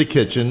were in the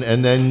kitchen,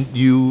 and then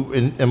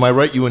am I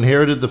right? You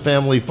inherited the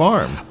family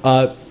farm.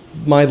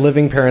 My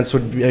living parents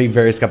would be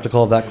very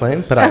skeptical of that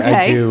claim, but I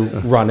Okay. do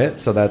run it,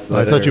 so that's.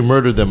 I thought you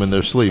murdered them in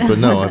their sleep, but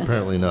no,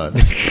 apparently not.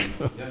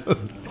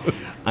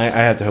 I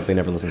have to hope they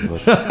never listen to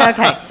this.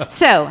 Okay,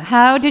 so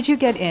how did you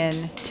get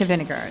into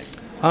vinegars?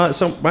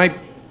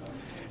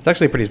 It's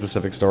actually a pretty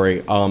specific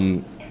story.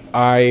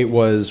 I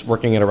was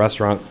working at a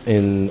restaurant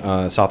in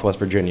Southwest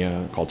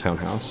Virginia called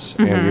Townhouse,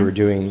 and we were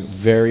doing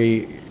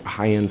very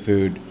high-end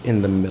food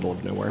in the middle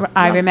of nowhere.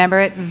 I remember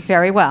it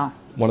very well.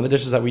 One of the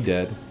dishes that we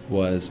did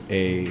was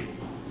a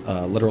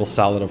literal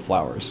salad of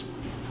flowers.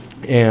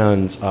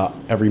 And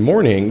every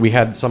morning, we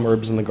had some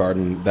herbs in the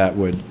garden that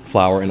would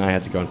flower, and I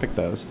had to go and pick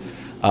those.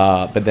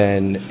 But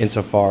then,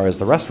 insofar as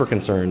the rest were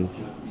concerned,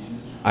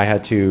 I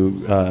had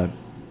to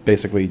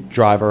basically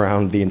drive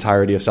around the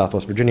entirety of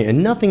Southwest Virginia,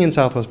 and nothing in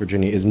Southwest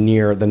Virginia is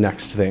near the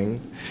next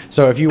thing.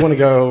 So if you want to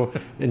go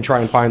and try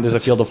and find, there's a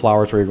field of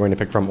flowers where you're going to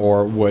pick from,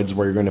 or woods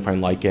where you're going to find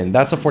lichen.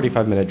 That's a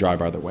 45-minute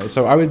drive either way.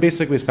 So I would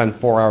basically spend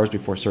 4 hours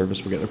before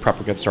service would prep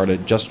would get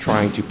started, just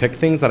trying to pick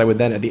things that I would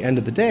then, at the end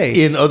of the day,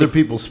 In other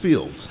people's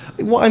fields.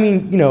 well, I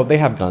mean, they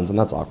have guns, and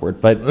that's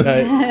awkward. But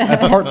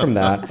apart from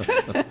that,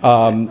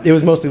 it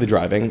was mostly the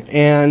driving.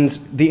 And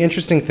the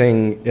interesting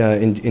thing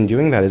in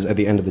doing that is, at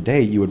the end of the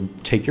day, you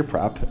would take your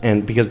prep,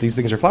 and because these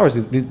things are flowers,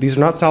 these are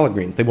not salad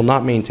greens. They will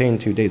not maintain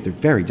 2 days. They're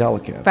very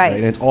delicate. Right.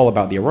 And it's all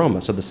about the aroma.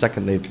 So the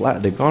second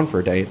they've gone for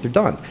a day, they're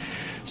done.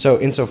 So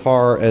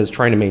insofar as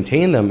trying to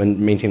maintain them and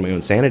maintain my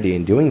own sanity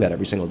and doing that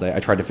every single day,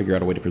 I tried to figure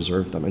out a way to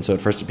preserve them. And so at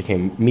first it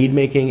became mead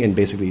making and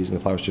basically using the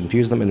flowers to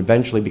infuse them. And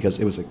eventually, because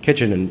it was a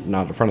kitchen and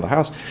not the front of the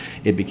house,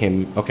 it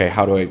became, okay,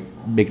 how do I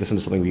make this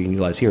into something we can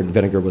utilize here? And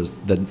vinegar was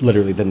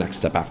literally the next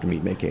step after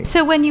mead making.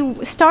 So when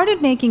you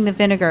started making the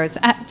vinegars,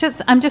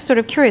 I'm just sort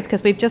of curious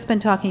because we've just been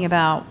talking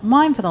about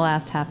wine for the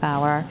last half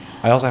hour.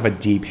 I also have a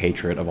deep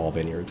hatred of all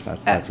vineyards.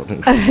 That's what. No,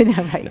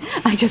 right.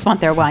 I just want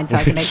their wine so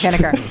I can make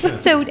vinegar.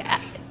 So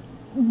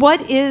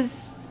what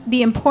is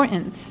the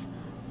importance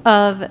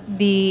of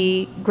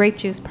the grape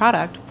juice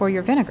product for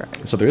your vinegar?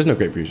 So there is no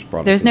grape juice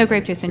product. There's no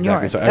grape juice in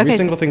yours. So every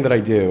single thing that I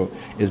do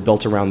is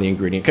built around the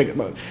ingredient.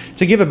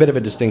 To give a bit of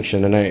a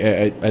distinction, and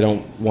I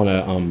don't want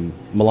to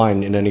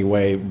malign in any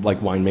way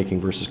like winemaking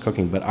versus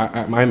cooking, but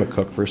I'm a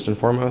cook first and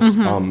foremost.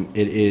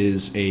 It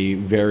is a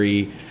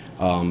very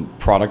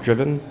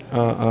product-driven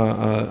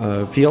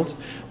field.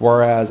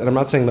 Whereas, and I'm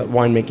not saying that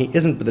winemaking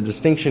isn't, but the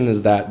distinction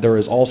is that there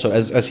is also,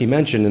 as he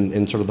mentioned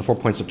in sort of the 4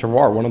 points of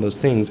terroir, one of those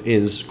things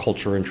is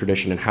culture and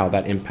tradition and how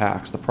that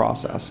impacts the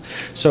process.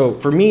 So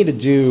for me to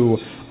do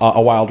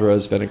a wild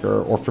rose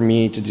vinegar, or for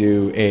me to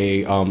do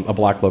a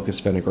black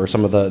locust vinegar, or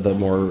some of the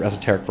more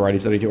esoteric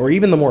varieties that I do, or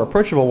even the more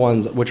approachable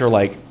ones, which are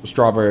like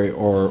strawberry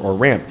or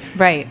ramp.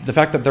 Right. The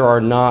fact that there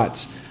are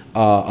not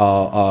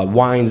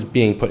wines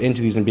being put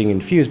into these and being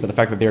infused, but the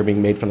fact that they're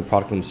being made from the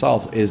product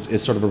themselves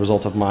is sort of a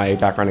result of my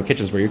background in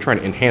kitchens, where you're trying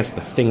to enhance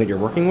the thing that you're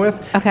working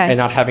with, and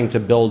not having to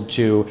build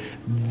to,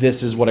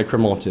 this is what a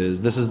Cremant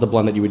is, this is the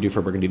blend that you would do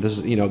for Burgundy. This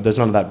is, there's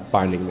none of that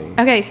binding me.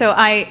 Okay, so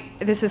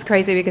this is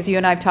crazy because you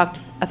and I have talked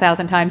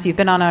 1,000 times. You've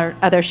been on our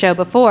other show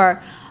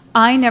before.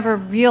 I never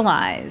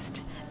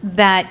realized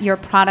that your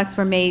products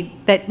were made,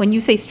 that when you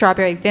say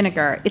strawberry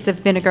vinegar, it's a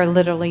vinegar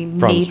literally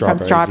made from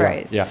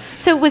strawberries. Yeah.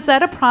 So was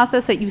that a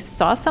process that you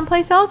saw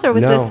someplace else, or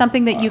was this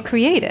something that you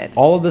created?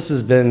 All of this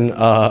has been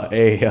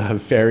a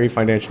very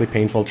financially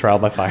painful trial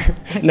by fire.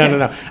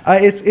 No.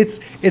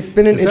 It's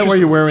been an Is that why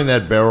you're wearing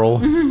that barrel?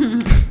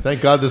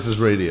 Thank God this is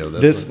radio.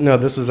 This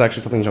is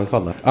actually something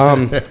Jean-Claude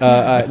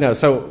left. No,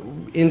 so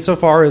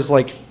insofar as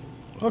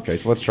okay,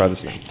 so let's try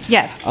this now.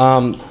 Yes.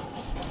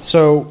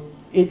 So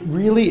it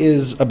really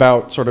is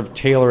about sort of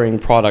tailoring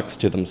products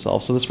to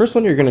themselves. So this first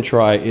one you're going to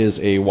try is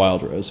a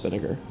wild rose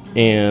vinegar.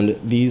 And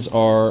these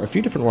are a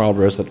few different wild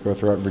roses that grow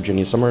throughout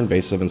Virginia. Some are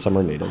invasive and some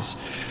are natives.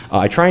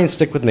 I try and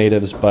stick with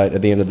natives, but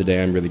at the end of the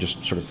day, I'm really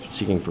just sort of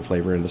seeking for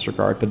flavor in this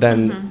regard. But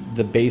then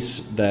the base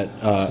that...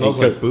 smells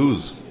like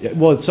booze. Yeah,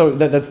 well, so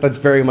that's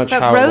very much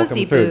how it will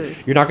come through.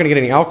 Booze. You're not going to get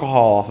any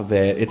alcohol off of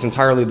it. It's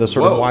entirely the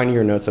sort of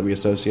winier notes that we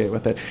associate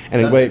with it.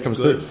 And the way it comes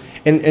through.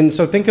 And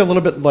so think a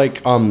little bit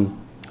like...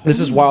 this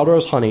is wild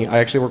rose honey. I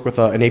actually work with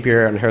an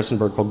apiary in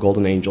Harrisonburg called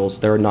Golden Angels.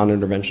 They're a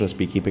non-interventionist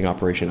beekeeping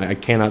operation. I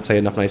cannot say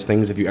enough nice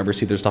things. If you ever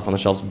see their stuff on the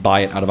shelves,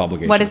 buy it out of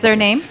obligation. What is their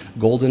name?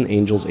 Golden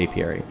Angels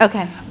Apiary.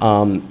 Okay.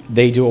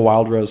 They do a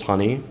wild rose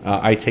honey.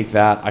 I take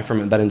that, I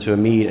ferment that into a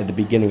mead at the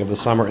beginning of the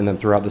summer, and then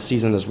throughout the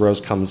season as rose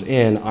comes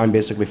in, I'm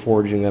basically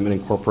foraging them and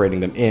incorporating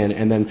them in.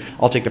 And then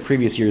I'll take the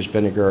previous year's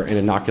vinegar and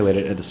inoculate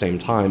it at the same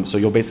time. So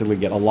you'll basically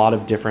get a lot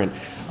of different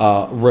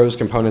rose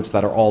components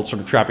that are all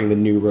sort of trapping the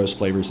new rose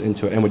flavors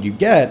into it. And what you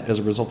get as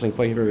a resulting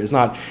flavor is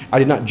not, I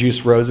did not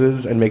juice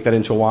roses and make that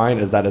into a wine,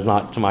 as that is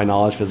not, to my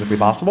knowledge, physically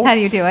possible. How do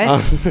you do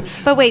it?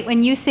 But wait,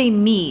 when you say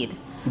mead,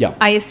 yeah,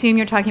 I assume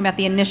you're talking about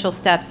the initial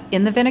steps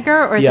in the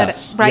vinegar, or is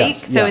that right?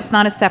 Yes, so it's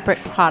not a separate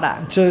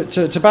product.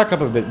 To back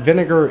up a bit,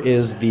 vinegar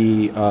is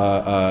the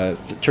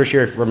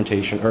tertiary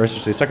fermentation, or I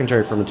should say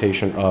secondary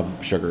fermentation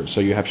of sugar.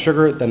 So you have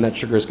sugar, then that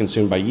sugar is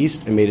consumed by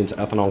yeast and made into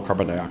ethanol and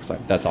carbon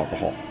dioxide. That's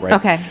alcohol, right?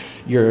 Okay.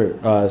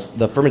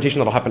 The fermentation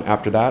that'll happen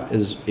after that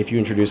is if you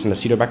introduce an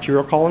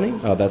acetobacterial colony.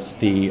 That's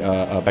the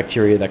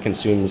bacteria that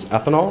consumes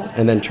ethanol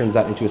and then turns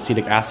that into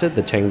acetic acid,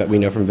 the tang that we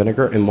know from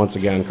vinegar, and once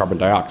again carbon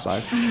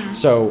dioxide. Mm-hmm.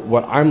 So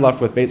what I'm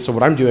left with, so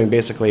what I'm doing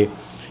basically,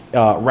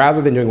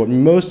 rather than doing what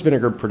most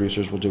vinegar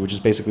producers will do, which is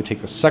basically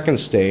take the second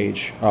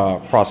stage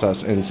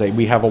process and say,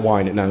 we have a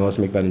wine, and now let's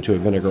make that into a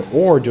vinegar,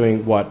 or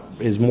doing what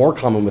is more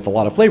common with a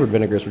lot of flavored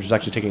vinegars, which is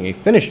actually taking a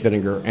finished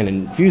vinegar and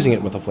infusing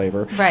it with a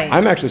flavor. Right.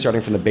 I'm actually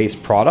starting from the base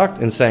product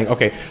and saying,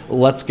 okay,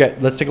 let's take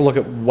a look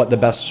at what the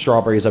best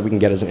strawberries that we can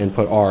get as an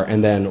input are,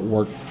 and then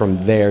work from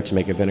there to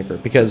make a vinegar.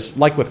 Because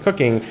like with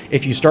cooking,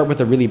 if you start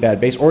with a really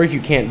bad base, or if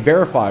you can't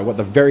verify what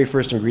the very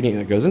first ingredient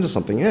that goes into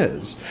something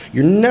is,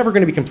 you're never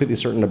going to be completely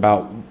certain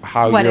about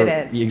what it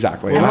is.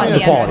 Exactly. And the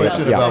quality.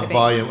 Question about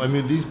volume. I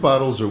mean, these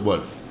bottles are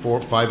what,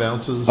 5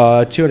 ounces?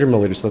 200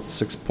 milliliters, so that's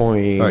 6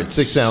 point... All right,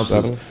 6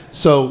 ounces.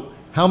 So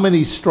how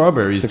many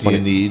strawberries do you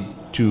need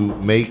to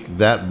make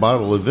that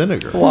bottle of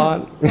vinegar? A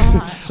lot.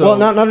 Well,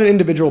 not an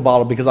individual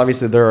bottle, because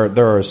obviously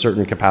there are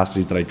certain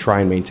capacities that I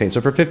try and maintain.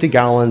 So for 50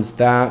 gallons,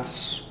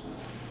 that's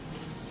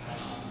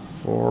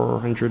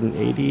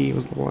 480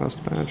 was the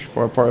last batch.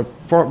 For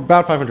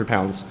about 500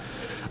 pounds.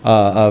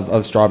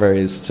 Of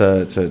strawberries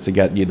to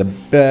get you the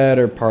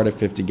better part of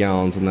 50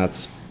 gallons, and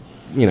that's,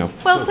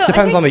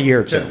 depends on the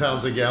year too. 10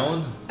 pounds a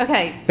gallon?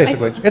 Okay.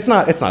 Basically, it's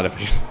not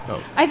efficient.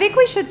 Oh. I think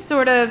we should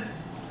sort of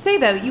say,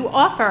 though, you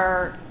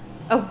offer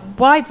a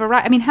wide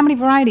variety. I mean, how many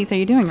varieties are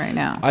you doing right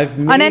now?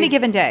 On any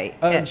given day?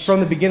 From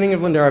the beginning of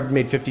Lindera, I've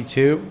made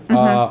 52.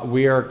 Mm-hmm.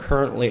 We are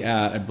currently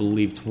at, I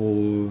believe,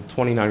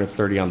 29 or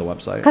 30 on the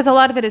website. Because a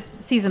lot of it is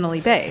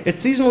seasonally based.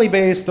 It's seasonally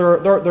based.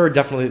 There are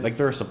definitely,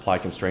 there are supply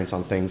constraints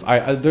on things.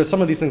 There's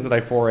some of these things that I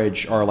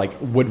forage are like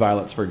wood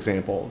violets, for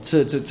example.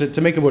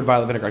 To make a wood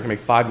violet vinegar, I can make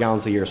 5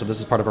 gallons a year. So this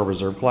is part of our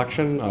reserve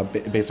collection,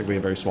 basically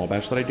a very small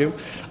batch that I do.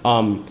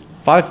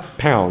 5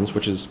 pounds,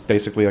 which is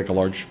basically like a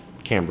large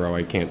Cambro.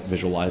 I can't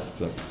visualize.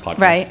 It's a podcast.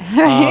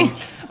 Right.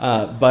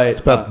 But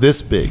it's about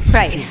this big.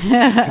 Right.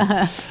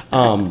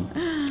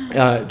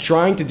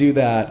 Trying to do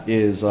that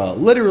is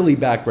literally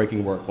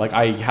backbreaking work. Like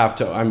I have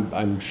to.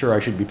 I'm sure I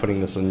should be putting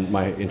this in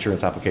my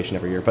insurance application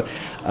every year, but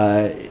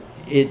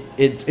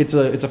it's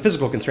a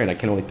physical constraint. I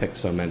can only pick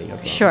so many of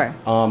them. Sure.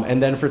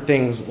 And then for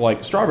things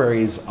like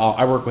strawberries,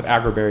 I work with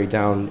Agriberry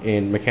down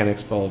in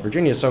Mechanicsville,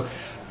 Virginia. So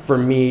for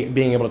me,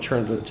 being able to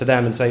turn to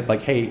them and say,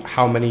 like, hey,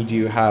 how many do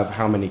you have?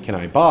 How many can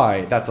I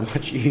buy? That's a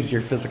much easier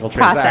physical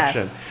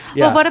transaction.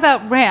 Yeah. Well, what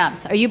about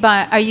ramps? Are you?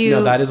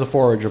 No, that is a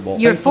forageable.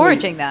 You're Thankfully,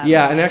 foraging them.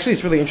 Yeah, and actually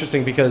it's really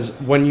interesting because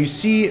when you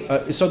see,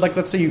 so like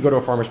let's say you go to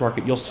a farmer's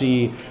market, you'll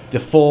see the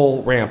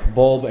full ramp,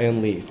 bulb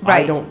and leaf.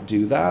 Right. I don't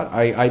do that.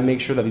 I make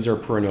sure that these are a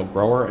perennial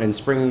grower, and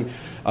spring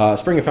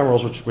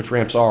ephemerals, which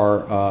ramps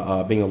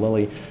are, being a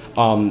lily,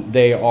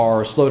 they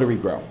are slow to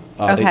regrow.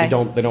 Okay. They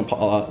don't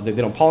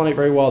pollinate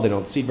very well. They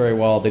don't seed very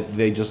well.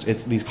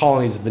 These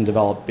colonies have been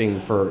developing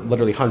for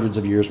literally hundreds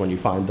of years when you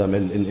find them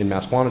in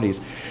mass quantities,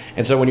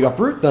 and so when you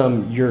uproot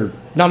them, you're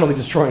not only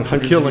destroying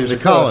hundreds of years the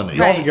of growth, colony.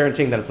 you're also Right.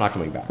 guaranteeing that it's not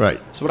coming back. Right.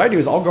 So what I do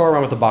is I'll go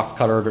around with a box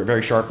cutter, a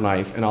very sharp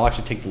knife, and I'll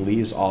actually take the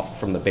leaves off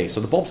from the base,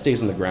 so the bulb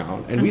stays in the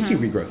ground, and we see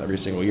regrowth every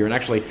single year. And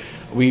actually,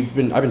 I've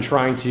been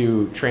trying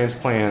to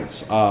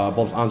transplant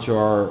bulbs onto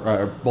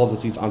our bulbs and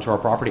seeds onto our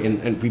property,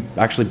 and we've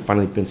actually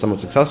finally been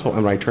somewhat successful.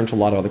 And when I turn to a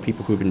lot of other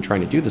people who've been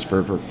trying to do this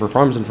for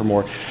farms and for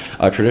more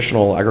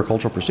traditional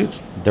agricultural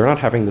pursuits, they're not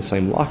having the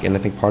same luck. And I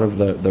think part of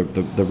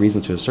the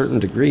reason to a certain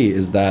degree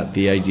is that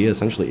the idea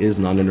essentially is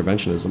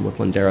non-interventionism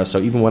with Lindera. So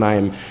even when I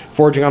am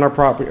foraging on our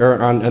property,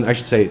 and I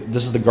should say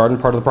this is the garden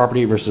part of the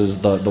property versus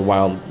the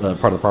wild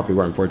part of the property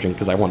where I'm foraging,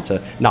 because I want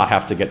to not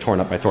have to get torn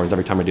up by thorns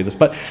every time I do this.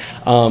 But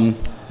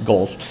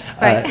goals.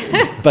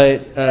 Right.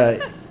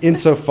 But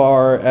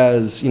insofar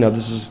as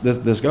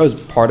this goes,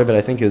 part of it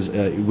I think is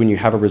when you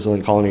have a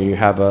resilient colony and you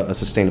have a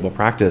sustainable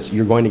practice,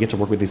 you're going to get to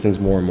work with these things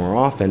more and more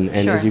often.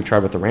 And Sure. as you've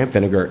tried with the ramp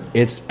vinegar,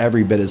 it's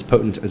every bit as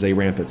potent as a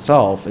ramp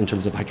itself in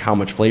terms of like how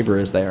much flavor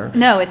is there.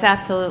 No, it's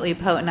absolutely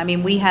potent. I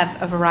mean, we have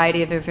a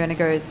variety of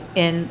vinegars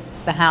in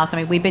the house. I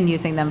mean, we've been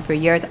using them for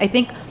years. I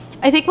think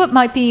what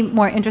might be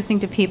more interesting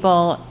to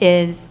people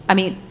is, I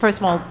mean, first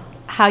of all,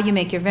 how you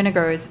make your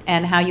vinegars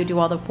and how you do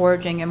all the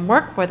foraging and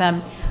work for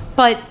them,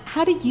 but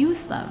how to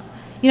use them.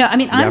 I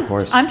mean, of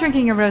course. I'm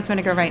drinking your rose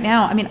vinegar right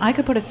now. I mean, I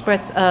could put a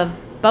spritz of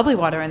bubbly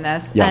water in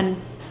this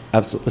and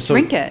Absolutely. So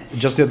drink it.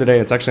 Just the other day,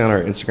 it's actually on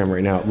our Instagram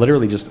right now.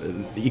 Literally, just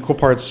equal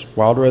parts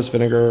wild rose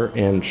vinegar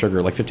and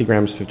sugar, like 50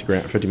 grams, 50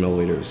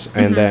 milliliters,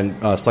 and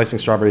then slicing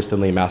strawberries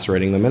thinly,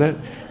 macerating them in it.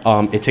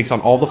 It takes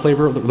on all the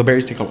flavor of the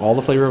berries. Take on all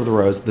the flavor of the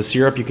rose. The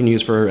syrup you can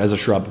use as a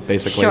shrub,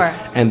 basically. Sure.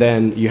 And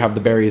then you have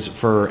the berries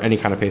for any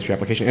kind of pastry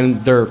application,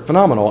 and they're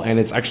phenomenal. And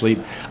it's actually,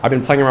 I've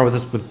been playing around with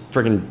this with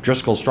friggin'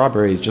 Driscoll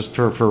strawberries just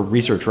for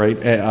research,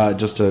 right?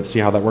 Just to see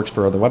how that works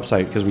for the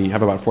website, because we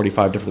have about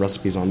 45 different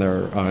recipes on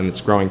there, and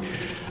it's growing.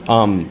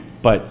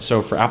 But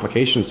so for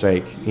application's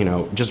sake,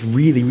 just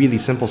really, really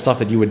simple stuff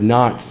that you would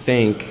not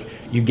think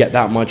you get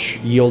that much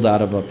yield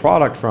out of a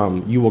product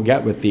from, you will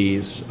get with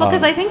these. Well,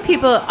 because I think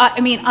people,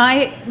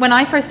 when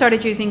I first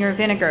started using your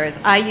vinegars,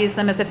 I use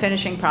them as a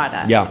finishing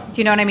product. Yeah.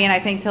 Do you know what I mean? I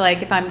think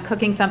if I'm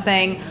cooking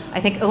something,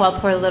 I think, I'll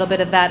pour a little bit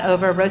of that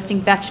over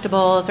roasting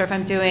vegetables, or if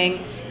I'm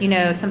doing,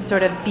 some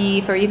sort of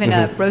beef or even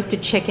a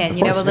roasted chicken,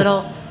 a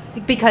little...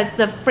 Because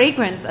the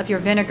fragrance of your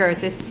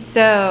vinegars is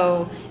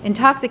so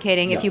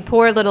intoxicating. Yeah. If you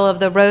pour a little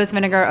of the rose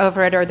vinegar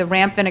over it or the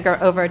ramp vinegar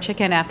over a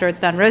chicken after it's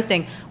done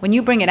roasting, when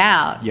you bring it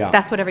out,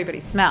 that's what everybody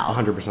smells.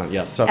 100%,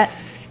 yes. So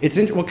it's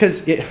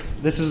because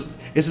this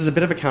is a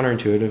bit of a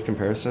counterintuitive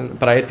comparison,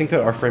 but I think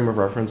that our frame of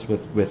reference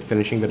with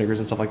finishing vinegars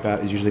and stuff like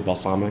that is usually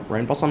balsamic, right?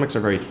 And balsamics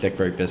are very thick,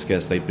 very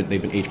viscous. They've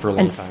been aged for a long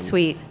time. And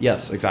sweet.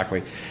 Yes,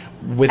 exactly.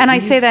 I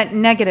say that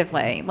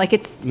negatively. Like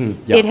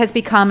it has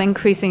become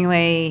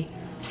increasingly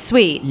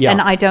sweet,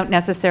 and I don't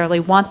necessarily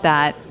want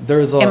that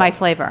in my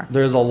flavor.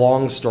 There's a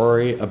long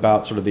story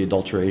about sort of the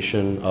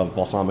adulteration of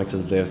balsamics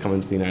as they have come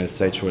into the United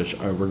States, which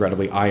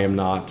regrettably I am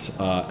not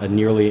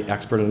nearly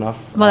expert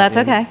enough. Well, that's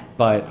okay.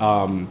 But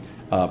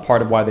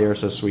part of why they are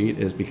so sweet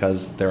is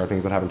because there are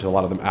things that happen to a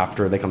lot of them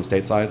after they come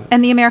stateside.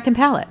 And the American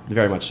palate.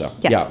 Very much so.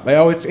 Yes.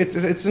 Yeah.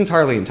 It's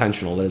entirely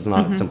intentional. That it's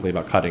not simply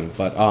about cutting.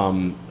 But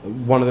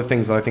one of the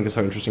things that I think is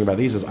so interesting about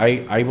these is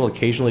I will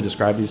occasionally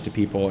describe these to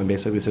people and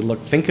basically say,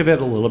 look, think of it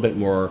a little bit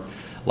more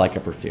like a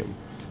perfume.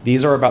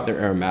 These are about their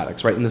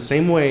aromatics, right? In the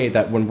same way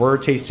that when we're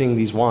tasting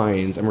these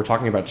wines and we're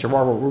talking about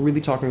terroir, what we're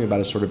really talking about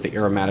is sort of the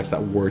aromatics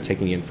that we're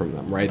taking in from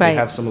them, right? They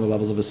have similar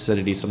levels of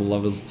acidity, similar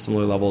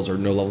levels or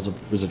no levels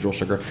of residual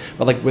sugar.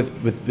 But like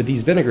with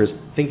these vinegars,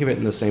 think of it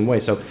in the same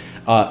way. So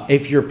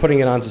if you're putting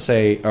it on to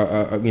say,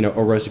 a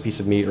roasted piece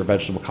of meat or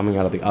vegetable coming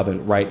out of the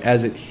oven, right?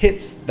 As it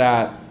hits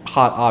that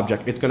hot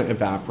object, it's going to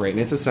evaporate, and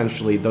it's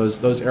essentially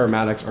those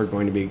aromatics are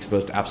going to be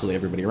exposed to absolutely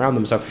everybody around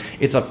them. So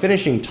it's a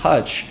finishing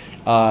touch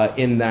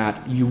in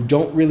that you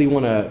don't really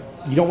want to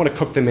you don't want to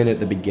cook them in at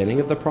the beginning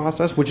of the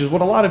process, which is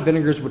what a lot of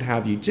vinegars would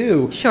have you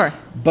do. Sure.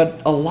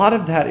 But a lot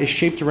of that is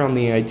shaped around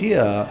the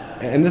idea,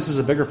 and this is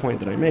a bigger point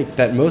that I make,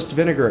 that most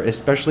vinegar,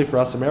 especially for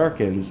us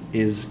Americans,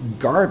 is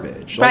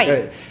garbage.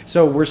 Right.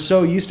 So we're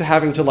so used to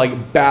having to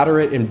like batter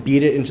it and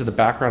beat it into the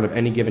background of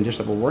any given dish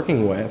that we're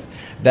working with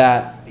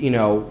that,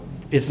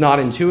 it's not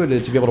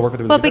intuitive to be able to work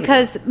with it. Well,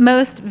 because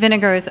most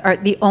vinegars are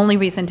the only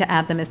reason to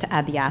add them is to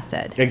add the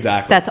acid.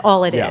 Exactly. That's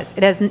all it is.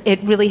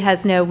 It really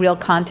has no real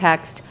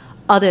context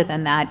other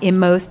than that in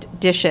most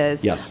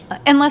dishes. Yes.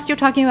 Unless you're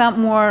talking about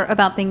more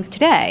about things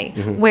today,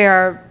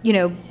 where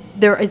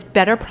there is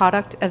better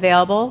product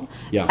available,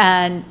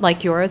 and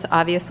like yours,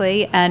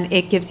 obviously, and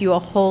it gives you a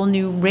whole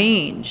new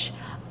range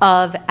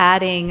of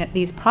adding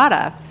these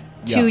products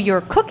to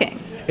your cooking.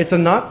 It's a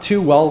not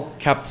too well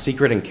kept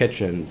secret in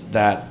kitchens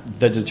that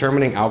the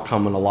determining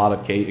outcome on a lot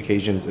of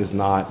occasions is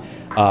not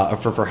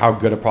for how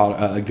good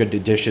a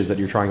good dish is that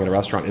you're trying at a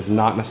restaurant is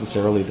not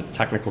necessarily the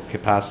technical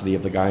capacity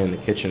of the guy in the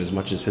kitchen as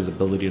much as his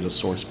ability to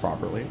source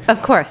properly.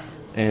 Of course.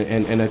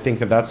 And I think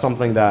that that's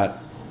something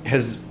that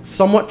has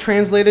somewhat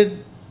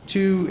translated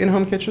to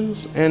in-home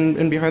kitchens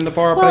and behind the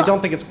bar, but I don't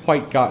think it's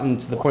quite gotten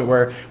to the point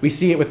where we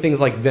see it with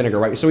things like vinegar,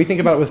 right? So we think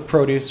about it with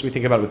produce, we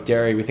think about it with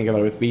dairy, we think about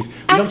it with beef.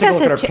 We don't take a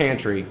look at our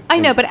pantry. I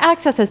know, but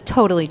access has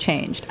totally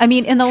changed. I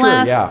mean, in the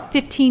last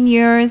 15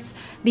 years,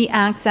 the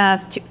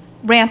access to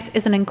ramps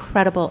is an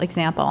incredible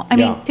example. I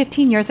mean,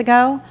 15 years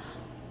ago,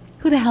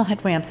 who the hell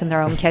had ramps in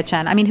their own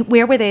kitchen? I mean,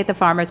 where were they at the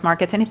farmers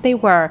markets? And if they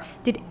were,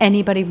 did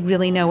anybody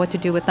really know what to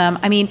do with them?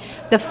 I mean,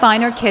 the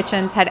finer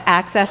kitchens had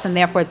access, and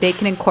therefore they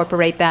can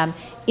incorporate them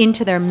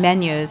into their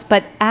menus.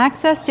 But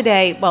access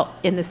today, well,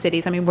 in the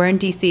cities, I mean, we're in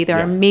D.C., there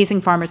are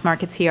amazing farmers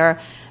markets here.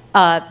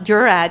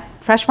 You're at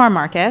Fresh Farm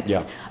Markets.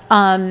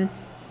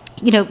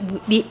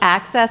 The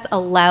access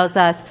allows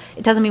us,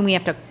 it doesn't mean we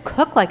have to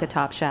cook like a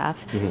top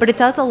chef, but it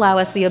does allow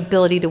us the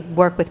ability to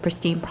work with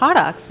pristine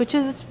products, which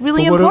is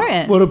really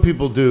important. What do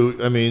people do?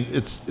 I mean,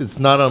 it's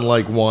not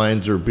unlike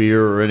wines or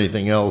beer or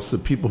anything else. The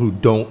people who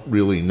don't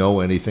really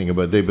know anything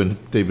about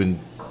it, they've been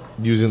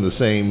using the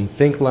same.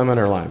 Think lemon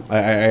or lime.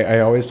 I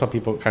always tell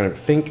people kind of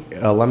think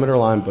lemon or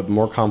lime, but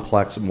more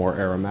complex, more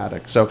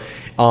aromatic. So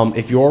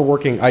if you're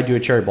working, I do a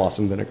cherry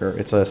blossom vinegar.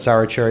 It's a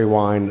sour cherry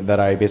wine that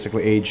I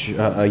basically age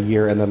a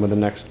year, and then when the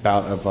next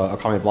bout of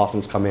Akame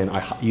blossoms come in,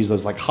 I use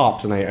those like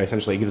hops, and I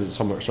essentially gives it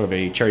some sort of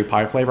a cherry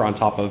pie flavor on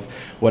top of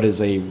what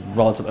is a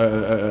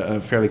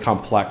fairly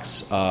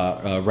complex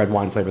red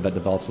wine flavor that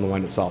develops in the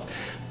wine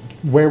itself.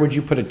 Where would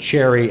you put a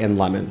cherry and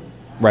lemon?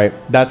 Right,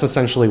 that's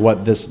essentially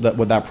what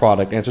that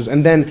product answers.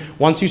 And then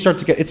once you start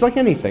to get, it's like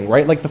anything,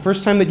 right? Like the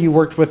first time that you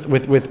worked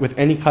with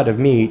any cut of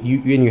meat,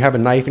 you have a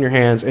knife in your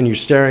hands and you're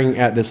staring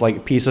at this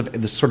like piece of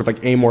this sort of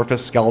like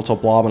amorphous skeletal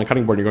blob on a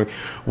cutting board. And you're going,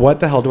 what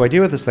the hell do I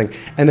do with this thing?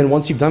 And then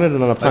once you've done it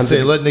enough times, I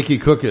say let Nikki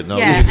cook it. No,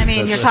 yeah, I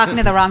mean you're talking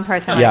to the wrong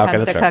person when it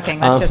comes to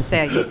cooking. Let's just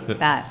say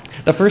that.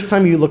 The first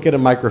time you look at a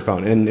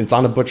microphone and it's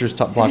on a butcher's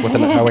block with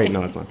an oh wait,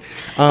 no, it's not.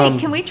 Hey,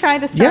 can we try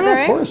the strawberry?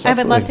 Yeah, of course. I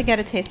would love to get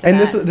a taste of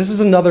and that. And this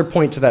is another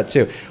point to that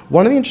too.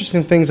 One of the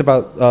interesting things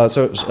about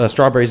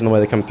strawberries and the way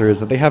they come through is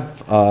that they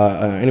have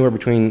anywhere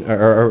between,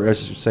 or I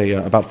should say,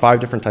 about 5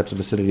 different types of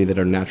acidity that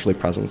are naturally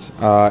present.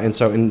 And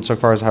so,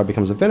 insofar as how it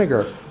becomes a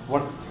vinegar,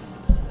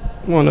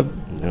 one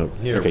of no,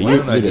 here, okay,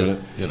 you're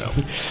doing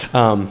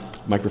it.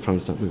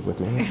 Microphones don't move with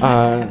me.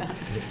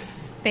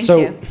 Thank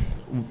you.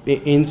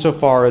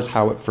 Insofar as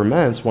how it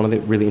ferments, one of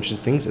the really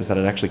interesting things is that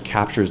it actually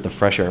captures the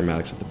fresh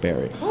aromatics of the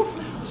berry.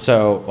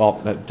 So,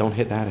 well, don't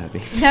hit that heavy.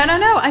 No.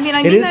 I mean,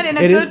 I mean that in a good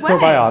way. It is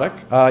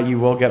probiotic. You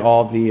will get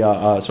all the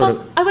sort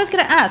of... I was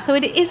going to ask, so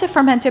it is a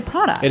fermented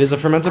product. It is a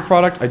fermented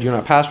product. I do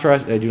not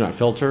pasteurize. I do not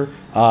filter.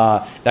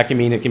 That can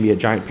mean it can be a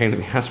giant pain in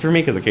the ass for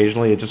me because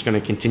occasionally it's just going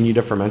to continue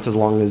to ferment as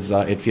long as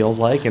it feels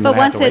like, and then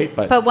I have to wait.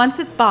 But once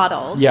it's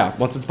bottled... Yeah,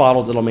 once it's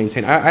bottled, it'll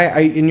maintain.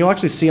 And you'll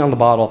actually see on the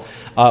bottle,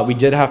 we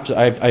did have to...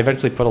 I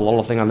eventually put a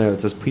little thing on there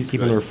that says, please keep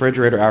in the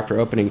refrigerator after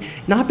opening.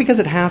 Not because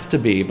it has to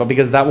be, but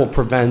because that will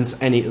prevent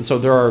any... So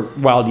there are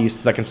wild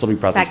yeasts that can still be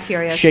present.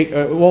 Bacteria.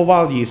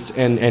 Wild yeast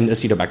and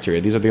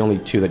acetobacteria. These are the only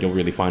 2 that you'll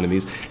really find in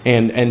these.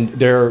 And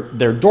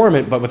they're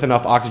dormant, but with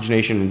enough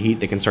oxygenation and heat,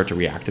 they can start to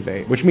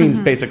reactivate, which means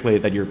basically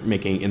that you're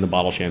making in the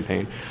bottle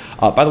champagne.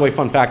 By the way,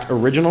 fun fact,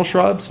 original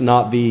shrubs,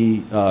 not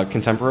the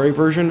contemporary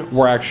version,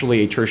 were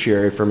actually a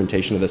tertiary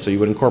fermentation of this. So you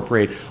would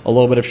incorporate a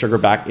little bit of sugar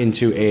back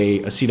into a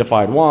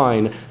acidified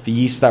wine. The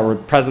yeasts that were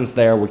present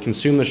there would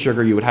consume the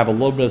sugar. You would have a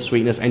little bit of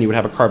sweetness, and you would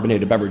have a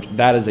carbonated beverage.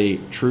 That is a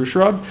true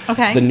shrub.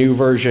 Okay. The new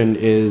version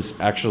is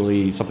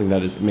actually something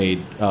that is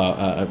made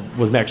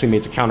was actually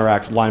made to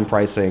counteract lime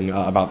pricing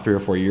about 3 or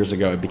 4 years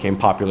ago. It became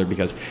popular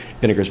because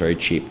vinegar is very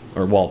cheap,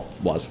 or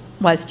was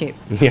cheap.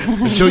 Yeah.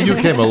 Until you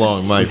came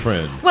along, my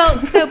friend. Well,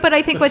 but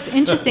I think what's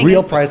interesting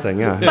real is, pricing,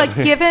 yeah. But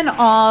given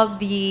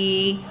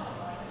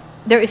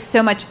there is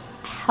so much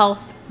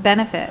health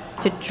benefits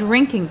to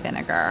drinking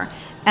vinegar,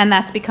 and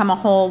that's become a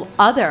whole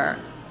other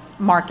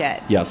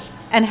market. Yes.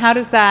 And how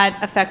does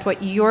that affect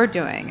what you're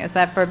doing? Is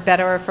that for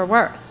better or for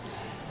worse?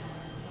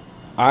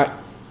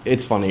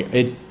 It's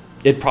funny.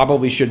 it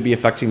probably should be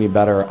affecting me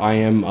better. I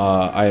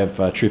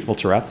have truthful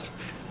Tourette's.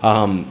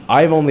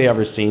 I've only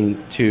ever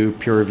seen 2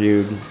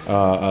 peer-reviewed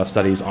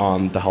studies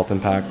on the health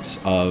impacts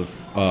of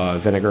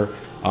vinegar.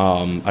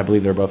 I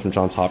believe they're both from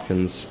Johns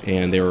Hopkins,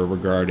 and they were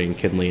regarding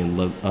kidney and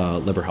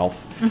liver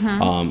health,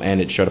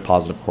 and it showed a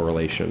positive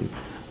correlation.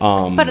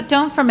 But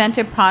don't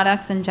fermented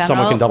products in general...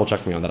 Someone can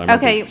double-check me on that. I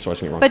might be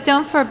sourcing it wrong. But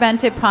don't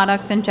fermented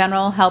products in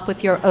general help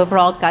with your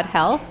overall gut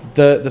health?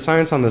 The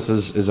science on this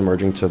is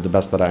emerging to the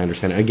best that I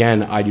understand.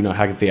 Again, I do not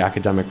have the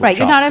academic Right,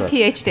 you're not a chops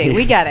PhD.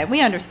 We get it. We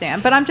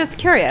understand. But I'm just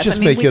curious. Just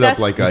make it up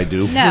like I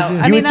do. No,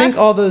 I You mean, would think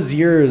all those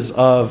years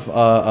of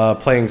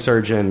playing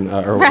surgeon,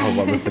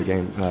 what was the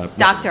game?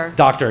 Doctor.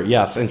 Doctor,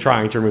 yes, and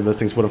trying to remove those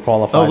things would have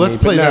qualified let's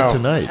me, play but that no.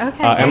 tonight.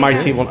 Okay.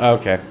 MIT will...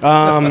 Okay.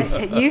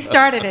 You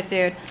started it,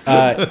 dude.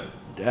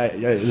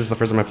 This is the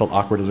first time I felt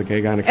awkward as a gay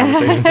guy in a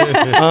conversation.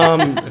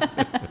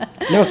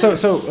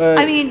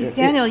 I mean,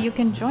 Daniel, you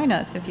can join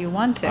us if you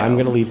want to. I'm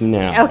going to leave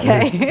now.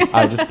 Okay.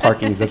 Just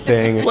parking's the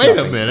thing. It's Wait a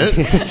nothing.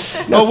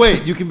 minute.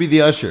 Wait, you can be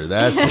the usher.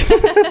 That's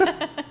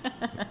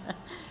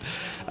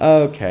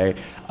Okay.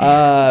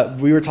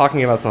 We were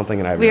talking about something,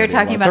 and I We were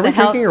talking about so the we're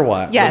drinking or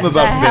what? Yes,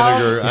 Something about the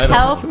health, vinegar. I don't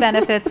health know.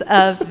 benefits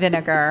of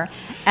vinegar,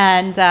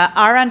 and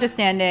our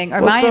understanding,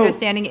 or Well, my so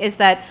understanding, is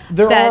that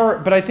There are,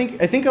 but I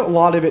think a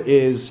lot of it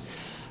is.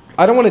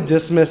 I don't want to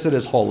dismiss it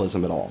as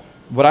holism at all.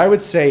 What I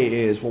would say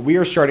is what we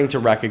are starting to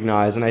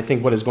recognize, and I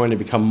think what is going to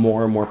become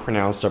more and more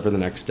pronounced over the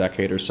next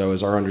decade or so,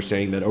 is our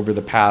understanding that over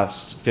the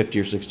past 50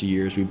 or 60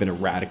 years, we've been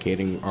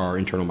eradicating our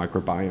internal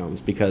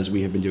microbiomes because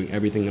we have been doing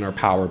everything in our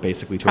power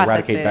basically to Processed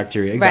eradicate foods.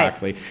 bacteria. Right.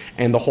 Exactly.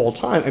 And the whole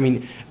time, I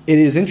mean, it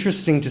is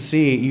interesting to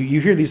see,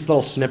 you hear these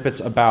little snippets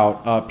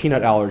about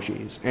peanut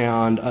allergies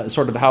and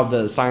sort of how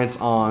the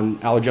science on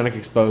allergenic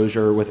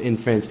exposure with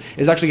infants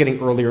is actually getting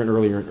earlier and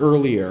earlier and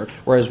earlier,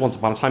 whereas once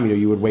upon a time,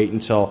 you would wait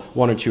until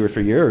 1 or 2 or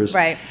 3 years.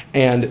 Right.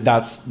 And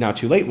that's now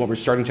too late. What we're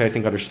starting to, I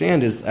think,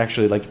 understand is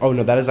actually like, oh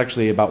no, that is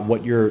actually about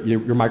what your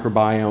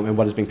microbiome and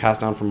what is being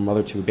passed down from a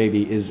mother to a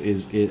baby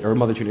is or a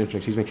mother to an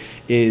infant, excuse me,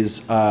 is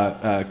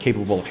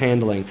capable of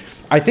handling.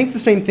 I think the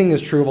same thing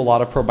is true of a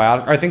lot of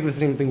probiotics. I think the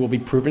same thing will be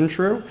proven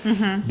true,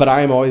 but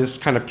I am always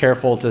kind of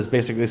careful to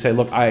basically say,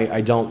 look,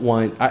 I don't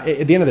want.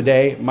 At the end of the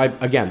day, my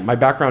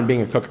background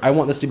being a cook, I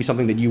want this to be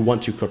something that you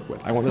want to cook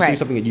with. I want this to be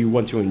something that you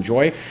want to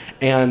enjoy,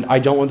 and I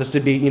don't want this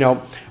to be,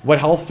 what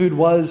health food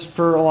was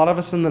for a lot of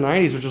us in the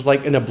 90s, which was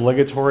like an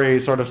obligatory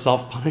sort of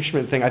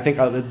self-punishment thing. I think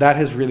that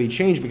has really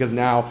changed because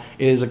now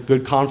it is a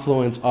good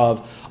confluence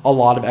of a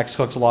lot of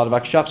ex-cooks, a lot of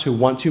ex-chefs who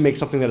want to make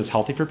something that is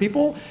healthy for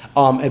people,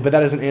 but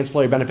that is an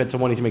ancillary benefit to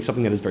wanting to make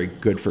something that is very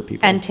good for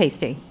people. and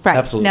tasty. Right.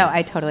 Absolutely. No,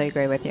 I totally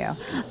agree with you.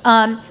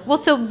 Well,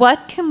 so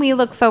what can we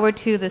look forward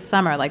to this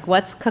summer? Like,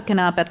 what's cooking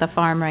up at the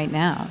farm right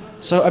now?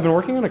 So I've been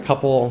working on a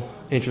couple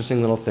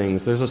interesting little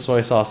things. There's a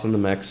soy sauce in the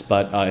mix,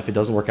 but if it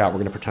doesn't work out, we're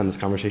going to pretend this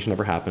conversation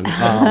never happened.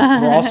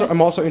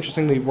 I'm also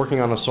interestingly working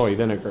on a soy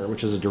vinegar,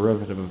 which is a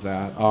derivative of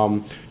that.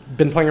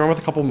 Been playing around with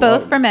a couple.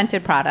 Both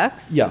fermented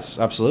products. Yes,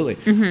 absolutely.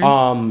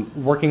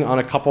 Working on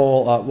a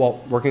couple.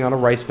 Working on a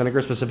rice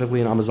vinegar, specifically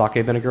an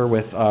amazake vinegar.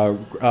 With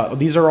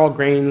these are all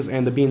grains,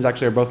 and the beans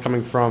actually are both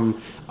coming from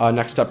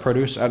Next Step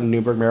Produce out in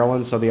Newburgh,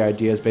 Maryland. So the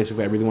idea is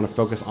basically I really want to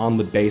focus on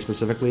the Bay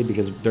specifically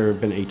because there have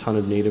been a ton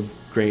of native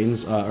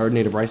grains or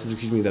native rices,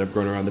 excuse me, that have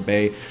grown around the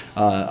Bay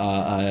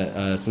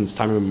since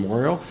time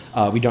immemorial.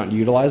 We don't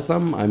utilize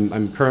them.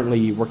 I'm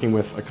currently working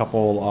with a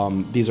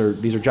couple. These are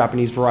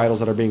Japanese varietals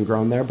that are being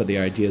grown there, but the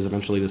idea is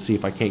eventually to see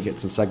if I can't get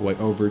some segue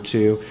over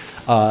to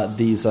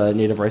these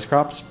native rice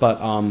crops. But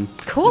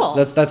Cool.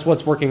 That's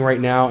what's working right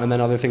now, and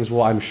then other things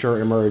will, I'm sure,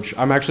 emerge.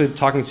 I'm actually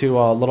talking to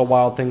Little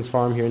Wild Things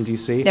Farm here in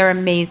DC. They're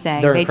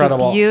amazing. They're they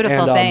incredible. do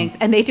beautiful And, things.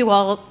 And they do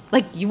all,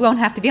 like, you won't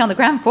have to be on the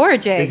ground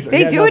foraging.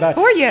 They Yeah, do no, it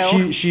for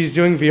you. She's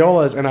doing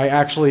violas,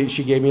 and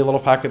she gave me a little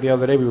packet the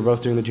other day. We were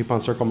both doing the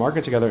DuPont Circle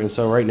Market together, and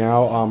so right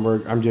now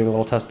I'm doing a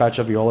little test batch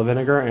of viola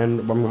vinegar,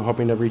 and I'm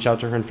hoping to reach out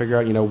to her and figure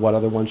out what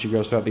other ones she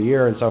grows throughout the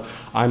year. And so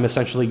I'm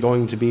essentially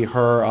going to be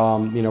her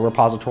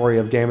repository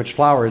of damaged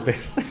flowers,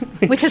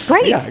 basically. Which is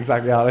great. Yeah,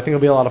 exactly. Yeah, I think it'll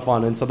be a lot of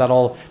fun, and so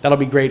that'll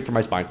be great for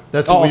my spine.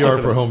 That's what we Also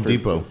are for Home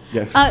Depot.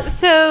 Yes.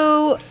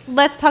 So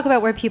let's talk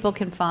about where people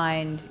can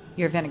find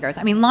your vinegars.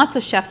 I mean, lots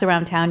of chefs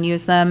around town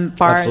use them.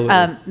 Absolutely.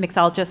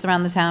 Mixologists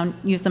around the town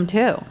use them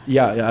too.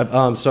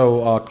 Yeah.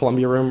 So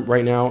Columbia Room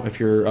right now, if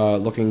you're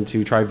looking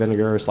to try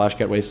vinegar /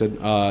 get wasted,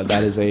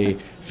 that is a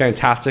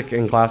fantastic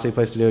and classy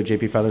place to do it.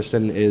 JP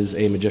Featherston is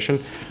a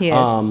magician. He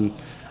is.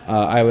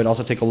 I would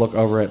also take a look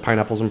over at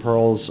Pineapples and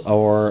Pearls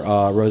or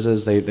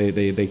Roses. They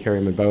carry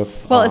them in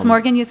both. Well, is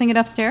Morgan using it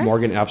upstairs?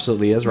 Morgan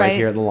absolutely is right Right.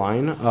 here at the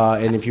line.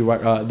 And if you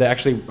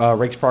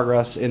Rake's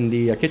Progress in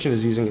the kitchen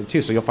is using it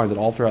too, so you'll find it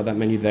all throughout that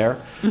menu there.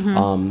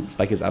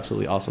 Spike is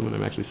absolutely awesome, and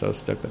I'm actually so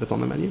stoked that it's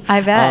on the menu.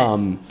 I bet.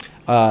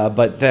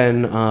 But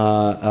then,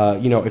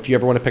 if you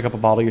ever want to pick up a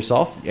bottle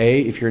yourself,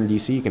 if you're in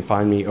DC, you can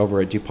find me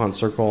over at DuPont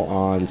Circle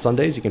on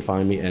Sundays. You can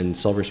find me in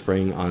Silver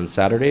Spring on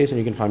Saturdays, and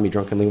you can find me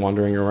drunkenly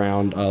wandering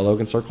around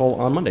Logan Circle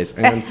Nicole on Mondays.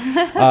 And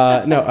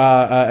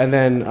and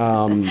then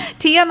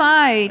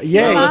TMI.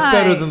 Yeah, That's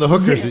better than the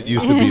hookers that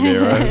used to be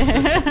there,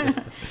 right?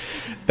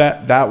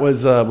 that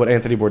was what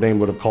Anthony Bourdain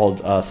would have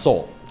called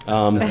soul.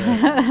 And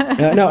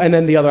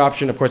then the other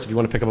option, of course, if you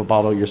want to pick up a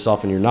bottle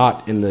yourself and you're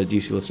not in the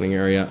DC listening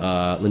area,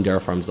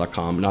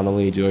 LinderaFarms.com. Not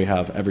only do we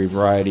have every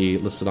variety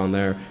listed on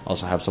there,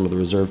 also have some of the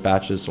reserve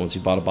batches. So once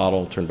you bought a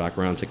bottle, turn back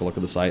around, take a look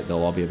at the site. They'll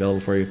all be available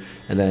for you.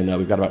 And then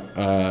we've got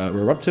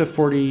we're up to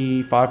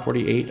 45,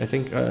 48, I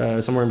think,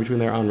 somewhere in between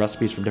there on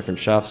recipes from different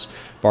chefs,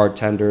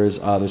 bartenders.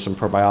 There's some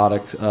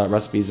probiotic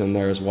recipes in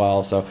there as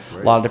well. So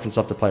a lot of different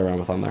stuff to play around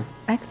with on there.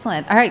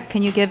 Excellent. All right.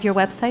 Can you give your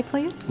website,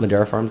 please?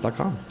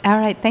 LinderaFarms.com. All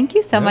right. Thank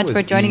you so much was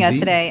for joining us easy.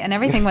 today. And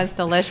everything was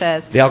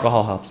delicious. The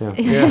alcohol helps,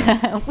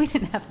 yeah. We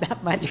didn't have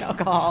that much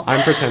alcohol.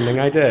 I'm pretending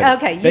I did.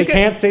 Okay, They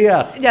can't see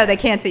us. No, they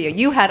can't see you.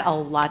 You had a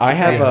lot to I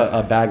have drink.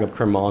 a bag of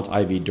Cremant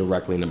IV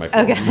directly into my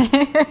phone. Okay.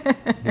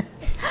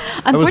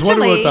 I was wondering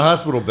what Unfortunately, the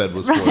hospital bed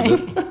was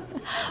for.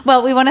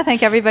 well, we want to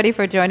thank everybody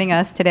for joining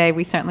us today.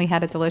 We certainly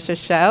had a delicious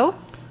show.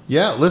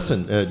 Yeah,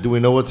 listen, do we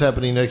know what's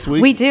happening next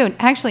week? We do.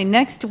 Actually,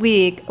 next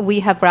week we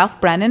have Ralph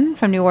Brennan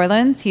from New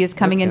Orleans. He is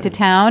coming into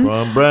town.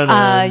 From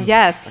Brennan.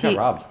 Yes. I got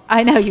robbed.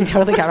 I know, you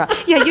totally got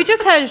robbed. Yeah, you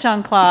just had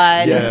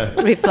Jean-Claude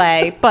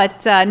Riflet.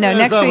 But no, What's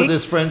next up week. with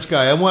this French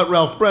guy? I want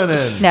Ralph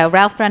Brennan. No,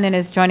 Ralph Brennan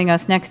is joining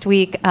us next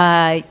week.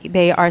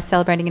 They are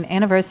celebrating an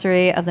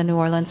anniversary of the New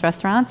Orleans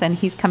restaurants, and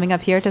he's coming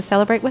up here to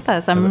celebrate with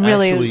us. I've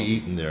actually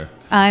eaten there.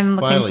 I'm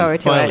looking forward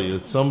to finally, it.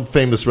 It's some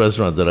famous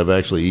restaurant that I've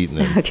actually eaten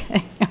in.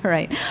 Okay, all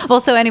right. Well,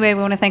 so anyway,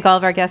 we want to thank all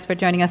of our guests for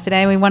joining us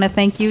today. We want to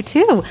thank you,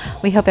 too.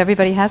 We hope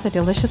everybody has a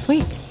delicious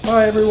week.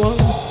 Bye, everyone.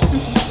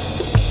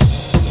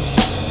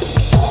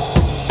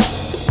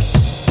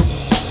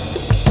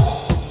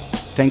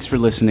 Thanks for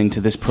listening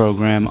to this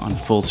program on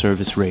Full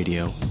Service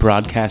Radio,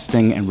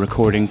 broadcasting and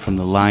recording from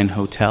the Line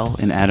Hotel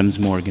in Adams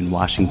Morgan,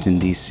 Washington,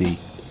 D.C.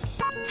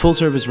 Full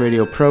Service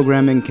Radio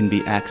programming can be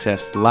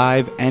accessed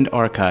live and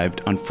archived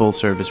on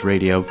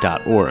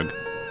fullserviceradio.org.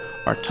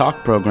 Our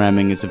talk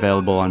programming is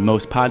available on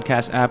most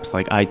podcast apps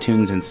like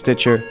iTunes and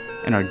Stitcher,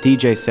 and our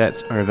DJ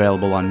sets are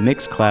available on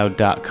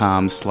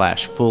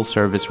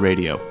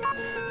mixcloud.com/fullserviceradio.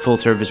 Full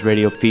Service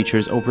Radio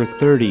features over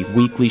 30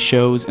 weekly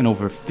shows and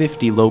over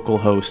 50 local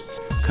hosts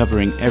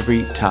covering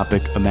every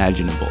topic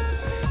imaginable.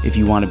 If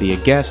you want to be a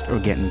guest or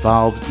get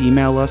involved,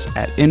 email us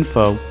at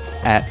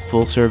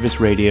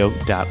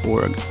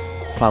info@fullserviceradio.org.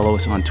 Follow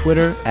us on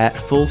Twitter at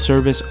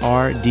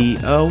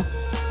FullServiceRDO,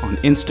 on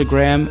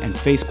Instagram and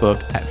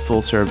Facebook at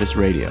Full Service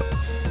Radio.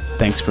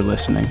 Thanks for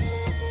listening.